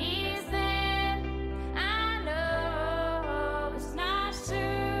 It is then I know it's not suitable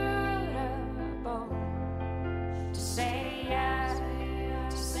to say yes,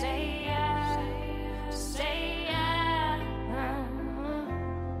 to say yes, to say yes,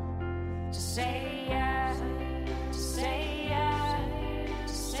 to say yes, to say yes,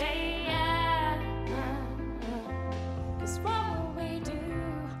 to say yes. 'Cause what will we do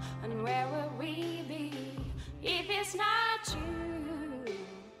and where will we be if it's not you?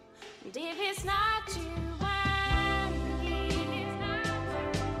 And if it's not you and me,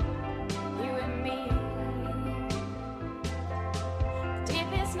 you and me. And if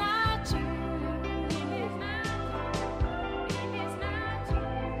it's not you,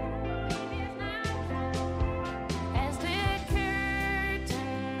 as the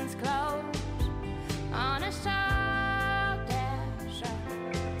curtains close on a sold-out show,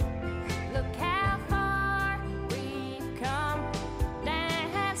 look how far we've come,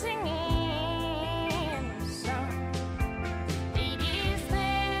 dancing in the sun. It is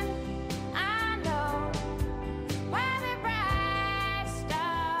then I know where the bright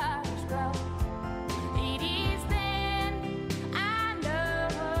stars glow. It is then I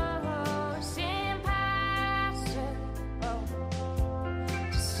know it's impossible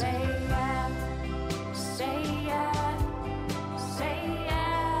to say yes, to say yes, to say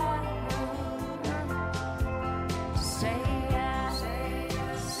yes, to say yes,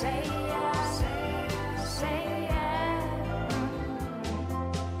 say yes, say yes.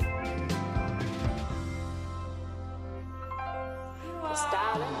 'Cause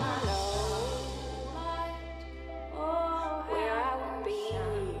darling, I know where I would be,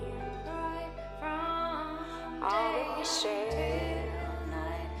 all that we share,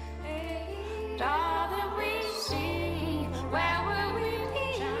 and all that we see. Where will we be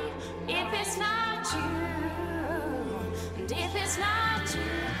if it's not you? And if it's not you,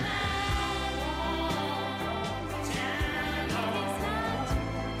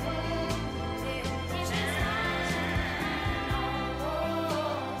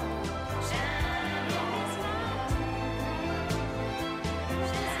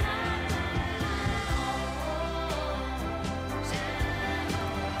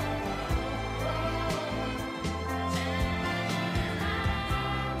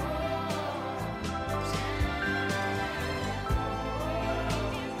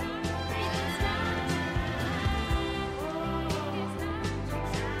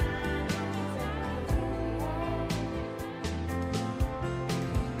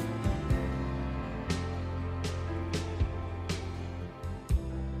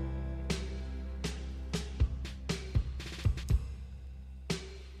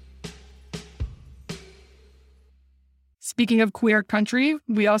 Speaking of queer country,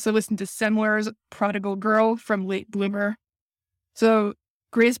 we also listened to Semler's Prodigal Girl from Late Bloomer. So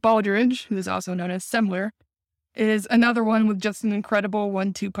Grace Baldridge, who is also known as Semler, is another one with just an incredible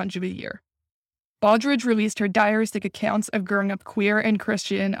 1-2 punch of a year. Baldridge released her diaristic accounts of growing up queer and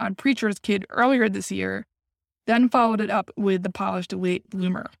Christian on Preacher's Kid earlier this year, then followed it up with The Polished Late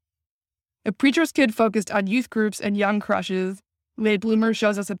Bloomer. If Preacher's Kid focused on youth groups and young crushes, Late Bloomer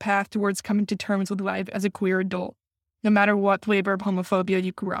shows us a path towards coming to terms with life as a queer adult, no matter what flavor of homophobia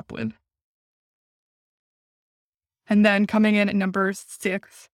you grew up with. And then coming in at number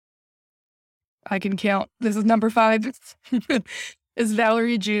 6, I can count, this is number 5, is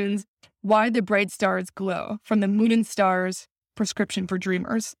Valerie June's Why the Bright Stars Glow from the Moon and Stars Prescription for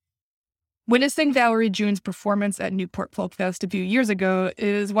Dreamers. Witnessing Valerie June's performance at Newport Folk Fest a few years ago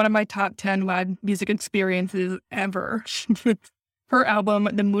is one of my top 10 live music experiences ever. Her album,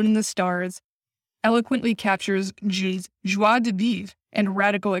 The Moon and the Stars, eloquently captures June's joie de vivre and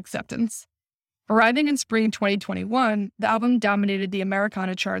radical acceptance. Arriving in spring 2021, the album dominated the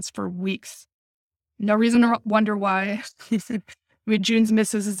Americana charts for weeks. No reason to wonder why. June's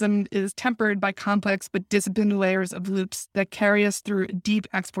mysticism is tempered by complex but disciplined layers of loops that carry us through a deep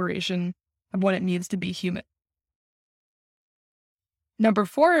exploration of what it means to be human. Number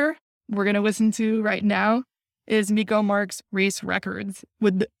 4, we're going to listen to right now, is Miko Mark's Race Records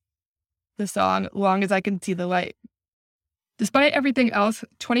with the song Long as I Can See the Light. Despite everything else,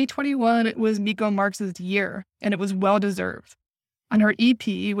 2021 was Miko Mark's year, and it was well-deserved. On her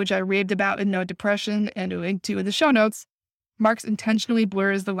EP, which I raved about in No Depression and a link to in the show notes, Marks intentionally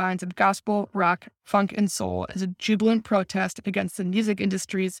blurs the lines of gospel, rock, funk, and soul as a jubilant protest against the music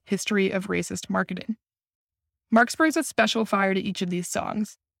industry's history of racist marketing. Marks brings a special fire to each of these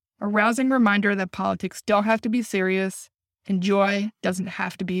songs, a rousing reminder that politics don't have to be serious, and joy doesn't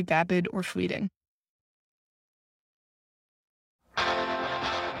have to be vapid or fleeting.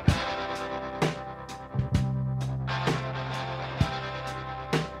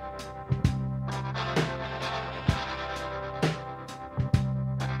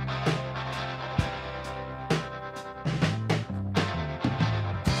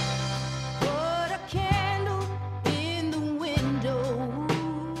 Put a candle in the window,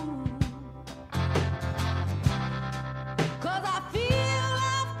 'cause I feel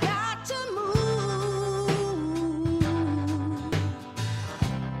I've got to move.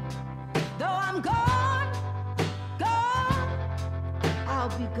 Though I'm gone, I'll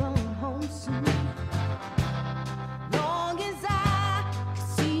be gone home soon. Long as I can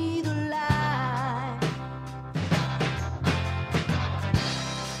see the light.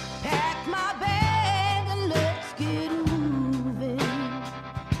 Pack my bag and let's get moving,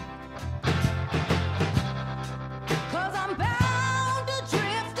 'cause I'm bound to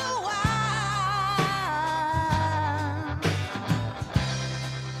drift a while.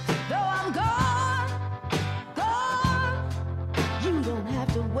 Though I'm gone, you don't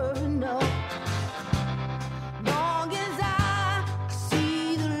have to worry, no. Long as I can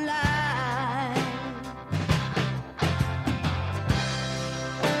see the light.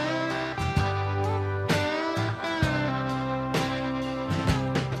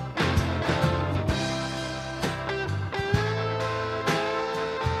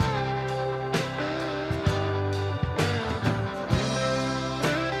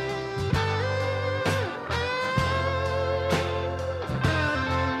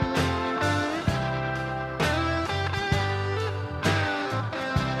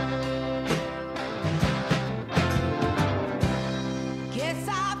 Guess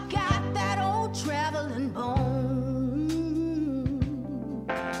I've got that old traveling bone,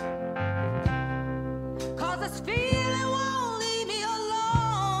 'cause this feeling won't leave me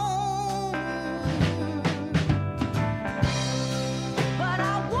alone. But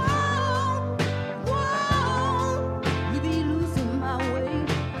I won't be losing my way.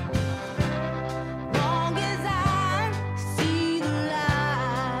 Long as I see the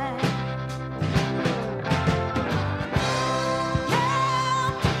light.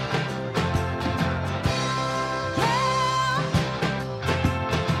 Yeah.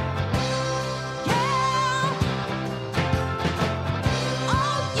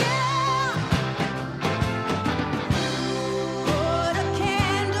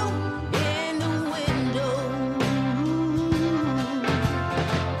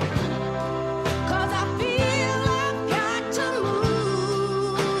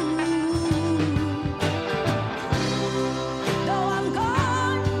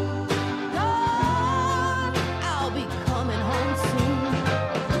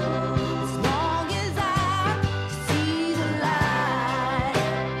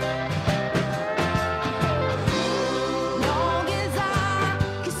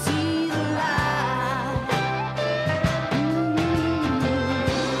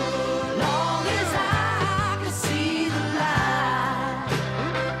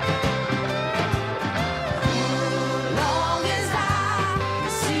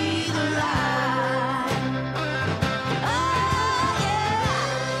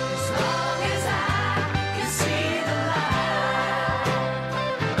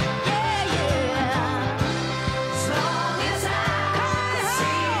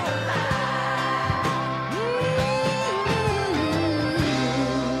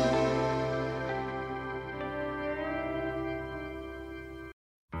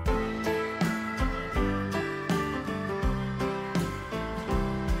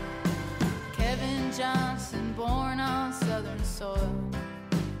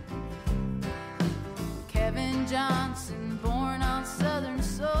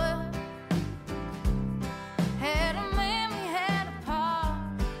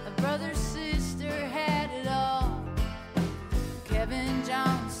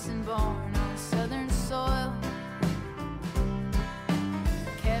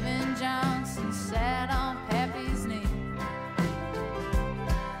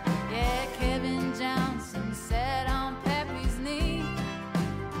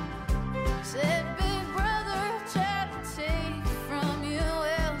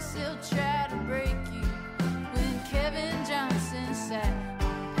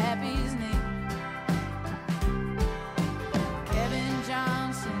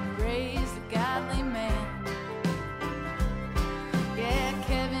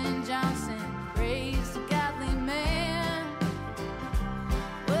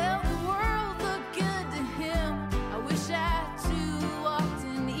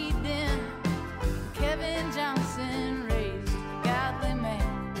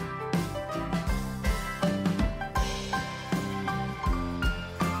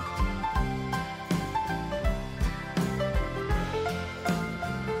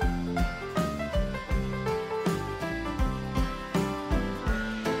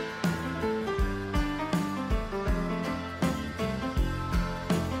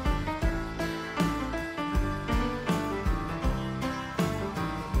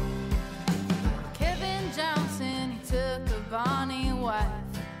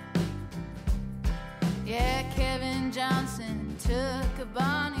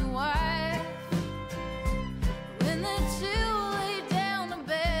 bonny wife. When the two lay down to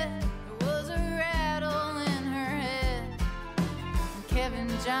bed, there was a rattle in her head. And Kevin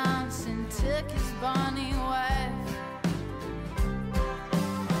Johnson took his bonny wife.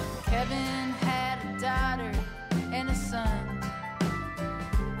 Kevin had a daughter and a son.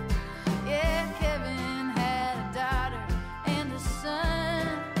 Yeah, Kevin had a daughter and a son.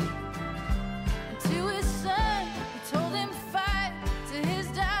 And to his son, he told him fight. To his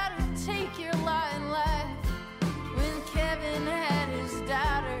daughter, take your lot in life. When Kevin had his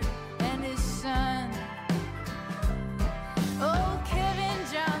daughter and his son. Oh, Kevin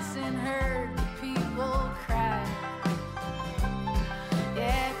Johnson heard the people cry.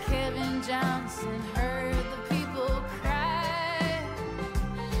 Yeah, Kevin Johnson heard the people cry.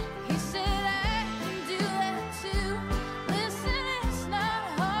 He said, I can do that too. Listen, it's not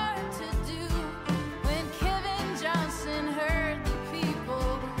hard to do. When Kevin Johnson heard the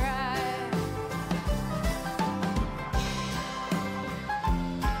people cry.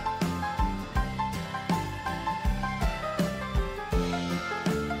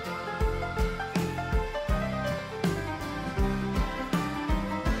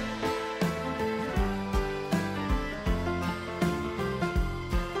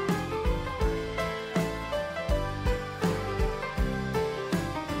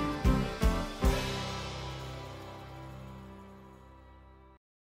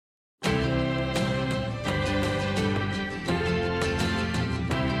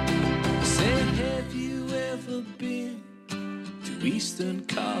 Said, have you ever been to eastern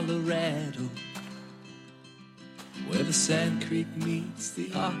Colorado, where the Sand Creek meets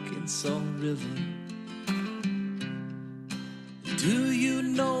the Arkansas River? Do you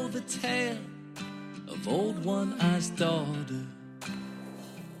know the tale of old One-Eye's daughter,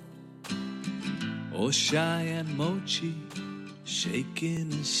 or Cheyenne Mochi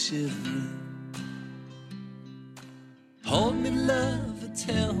shaking and shivering? Hold me, love, or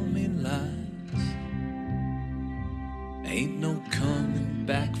tell me lies. Ain't no coming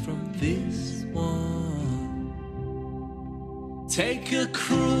back from this one. Take a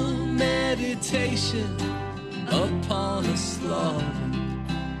cruel meditation upon a slaughter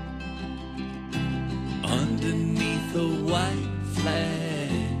underneath a white flag.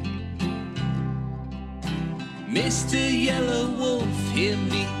 Mr. Yellow Wolf, hear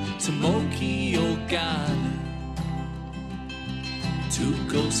me, Tomoki Ogata. Two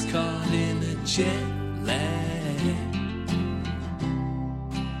ghosts caught in a jet lag.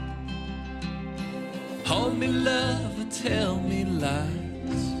 Hold me, love, or tell me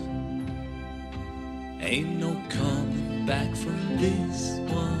lies. Ain't no coming back from this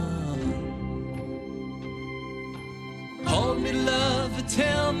one. Hold me, love, or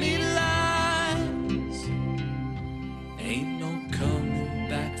tell me lies. Ain't no coming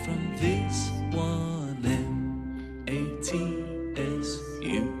back from this one. M-A-T-S-U-D-A,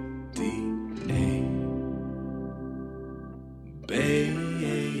 baby.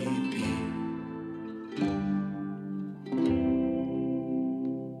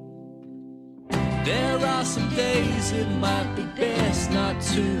 There are some days it might be best not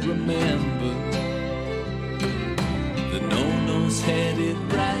to remember the no-nos headed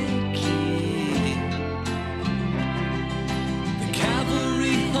right kid. The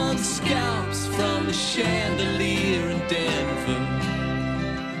cavalry hung scalps from a chandelier in Denver.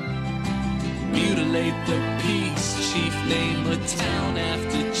 Mutilate the peace chief, name a town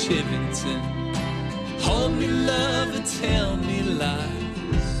after Chivington. Hold me, love, and tell me lies.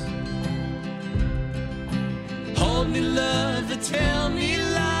 Hold me, love, and tell me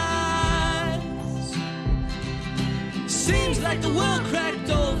lies. Seems like the world cracked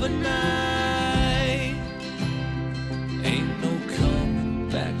overnight. Ain't no coming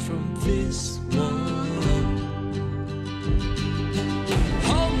back from this one.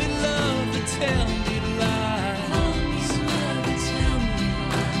 Hold me, love, and tell me lies.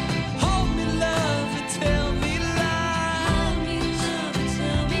 Hold me, love, and tell me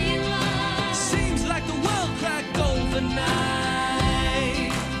lies. Seems like the world cracked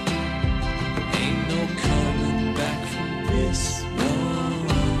overnight. Ain't no coming back from this one.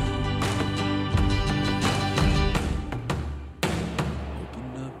 Open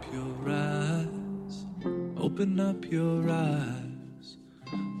up your eyes. Open up your eyes.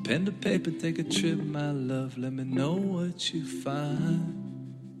 Pen to paper, take a trip, my love. Let me know what you find.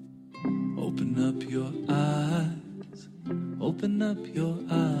 Open up your eyes. Open up your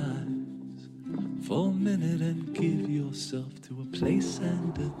eyes for a minute and give yourself to a place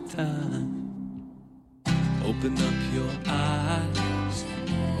and a time. Open up your eyes.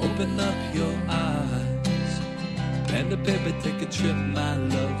 Open up your eyes. Pen to paper, take a trip, my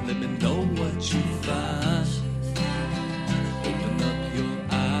love. Let me know what you find. Open up your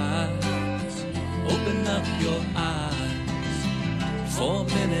eyes. Open up your eyes for a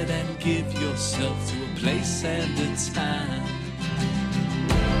minute and give yourself to a place and a time.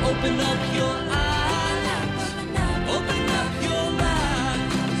 Open up your eyes. Open up your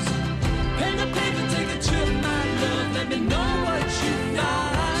eyes. Pen to paper, take a trip, my love. Let me know what you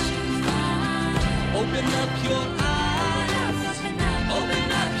find. Open up your eyes.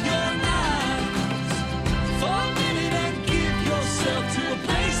 Open up your eyes for a minute and give yourself to a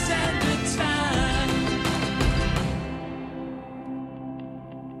place and a time.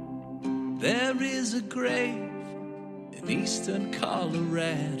 There is a grave in eastern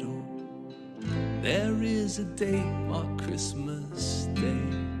Colorado. There is a day marked Christmas Day,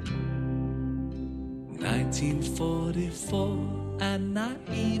 1944, and not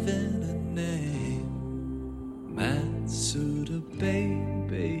even a name. Matsuda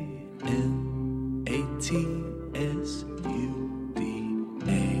Baby, N-A-T-S-U-D-A,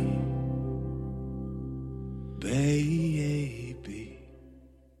 baby.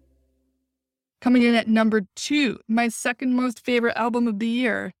 Coming in at number 2, my second most favorite album of the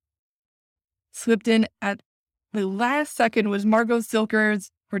year. Slipped in at the last second was Margot Cilker's,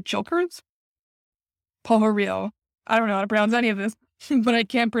 or Chilkers? Paul Real. I don't know how to pronounce any of this, but I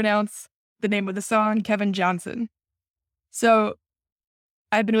can't pronounce the name of the song, Kevin Johnson. So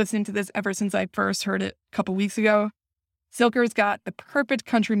I've been listening to this ever since I first heard it a couple weeks ago. Cilker's got the perfect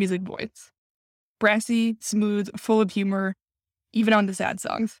country music voice. Brassy, smooth, full of humor, even on the sad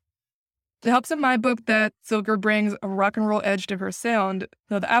songs. It helps in my book that Cilker brings a rock and roll edge to her sound,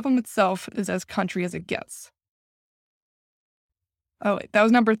 though the album itself is as country as it gets. Oh wait, that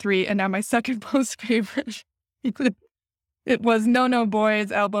was number 3, and now my second most favorite. It was No No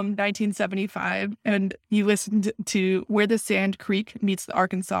Boys album 1975, and you listened to Where the Sand Creek Meets the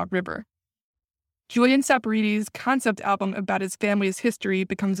Arkansas River. Julian Saparity's concept album about his family's history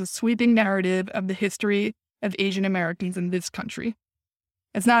becomes a sweeping narrative of the history of Asian Americans in this country.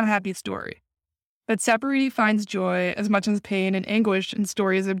 It's not a happy story, but Saparity finds joy as much as pain and anguish in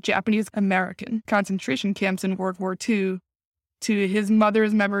stories of Japanese American concentration camps in World War II to his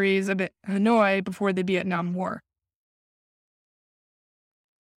mother's memories of Hanoi before the Vietnam War.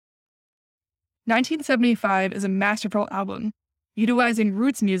 1975 is a masterful album, utilizing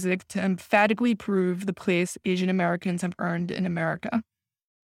roots music to emphatically prove the place Asian Americans have earned in America.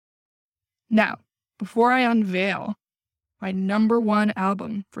 Now, before I unveil my number 1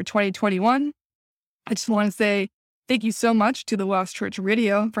 album for 2021, I just want to say thank you so much to the Lost Church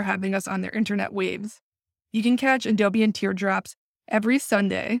Radio for having us on their internet waves. You can catch Adobe and Teardrops every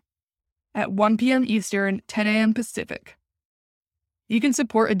Sunday at 1 p.m. Eastern, 10 a.m. Pacific. You can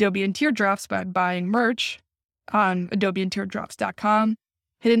support Adobe and Teardrops by buying merch on adobeandteardrops.com,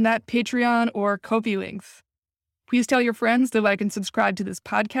 hitting that Patreon or Ko-fi links. Please tell your friends to like and subscribe to this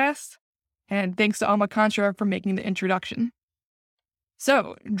podcast, and thanks to Alma Contra for making the introduction.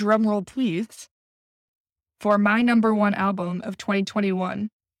 So, drumroll please. For my number 1 album of 2021,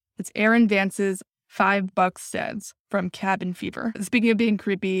 it's Aaron Vance's $5 Sads from Cabin Fever. Speaking of being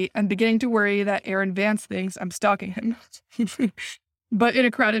creepy, I'm beginning to worry that Aaron Vance thinks I'm stalking him. But in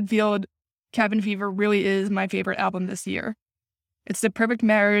a crowded field, Cabin Fever really is my favorite album this year. It's the perfect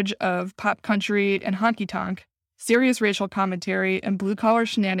marriage of pop country and honky-tonk, serious racial commentary and blue-collar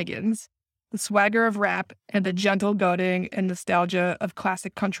shenanigans, the swagger of rap, and the gentle goading and nostalgia of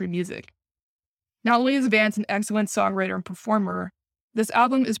classic country music. Not only is Vance an excellent songwriter and performer, this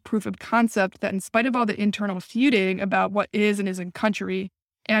album is proof of concept that in spite of all the internal feuding about what is and isn't country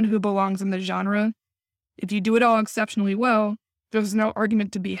and who belongs in the genre, if you do it all exceptionally well, there's no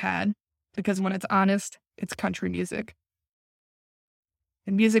argument to be had, because when it's honest, it's country music.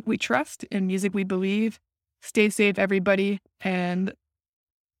 In music we trust, in music we believe. Stay safe, everybody, and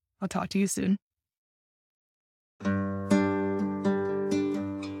I'll talk to you soon.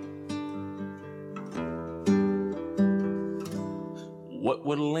 What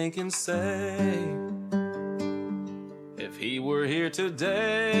would Lincoln say if he were here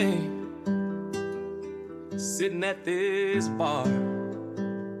today, sitting at this bar,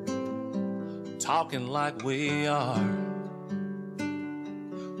 talking like we are?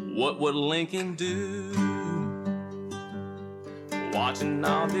 What would Lincoln do, watching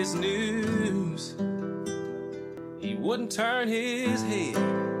all this news? He wouldn't turn his head.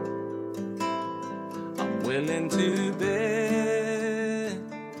 I'm willing to bet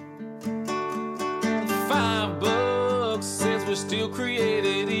 $5 since we're still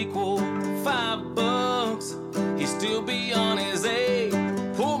created equal. $5, he'd still be on his A.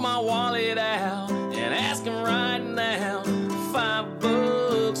 Pull my wallet out and ask him right now.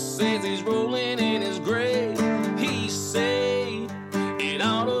 says he's rolling in his grave. He say it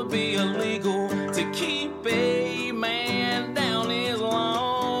ought to be illegal to keep a man down his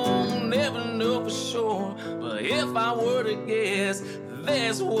lawn. Never know for sure, but if I were to guess,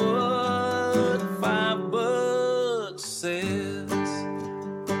 that's what $5 says.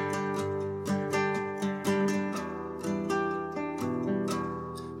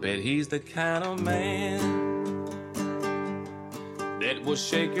 Bet he's the kind of man that will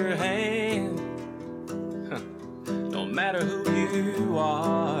shake your hand, no matter who you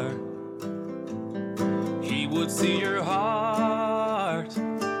are. He would see your heart,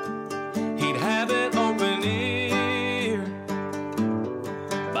 he'd have an open ear,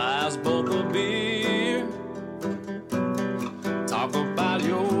 buy us both a beer, talk about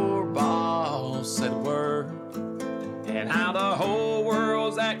your boss at work, and how the whole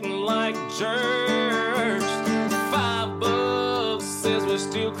world's acting like jerks. $5 says we're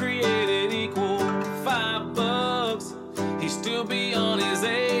still created equal. $5, he'd still be on his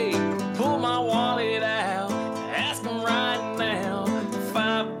A. Pull my wallet out, ask him right now.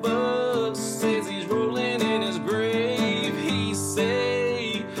 $5 says he's rolling in his grave. He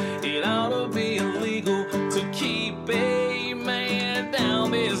say it ought to be illegal to keep a man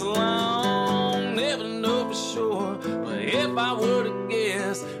down this long. Never know for sure, but if I were to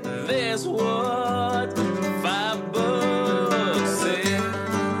guess, that's what $5 says.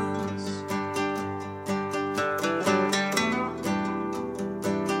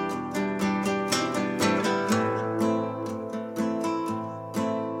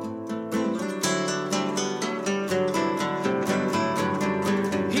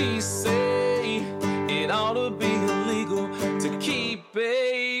 He say it ought to be illegal to keep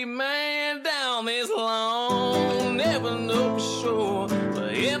a man down this long. Never know for sure,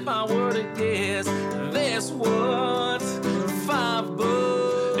 but if I were to guess, that's what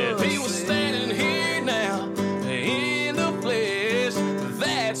 $5. If he was standing here now in the flesh,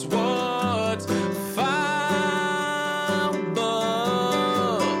 that's what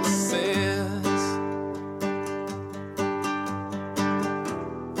 $5 says.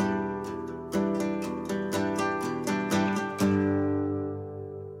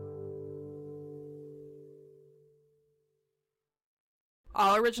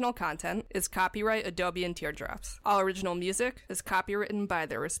 All original content is copyright Adobe and Teardrops. All original music is copywritten by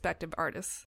their respective artists.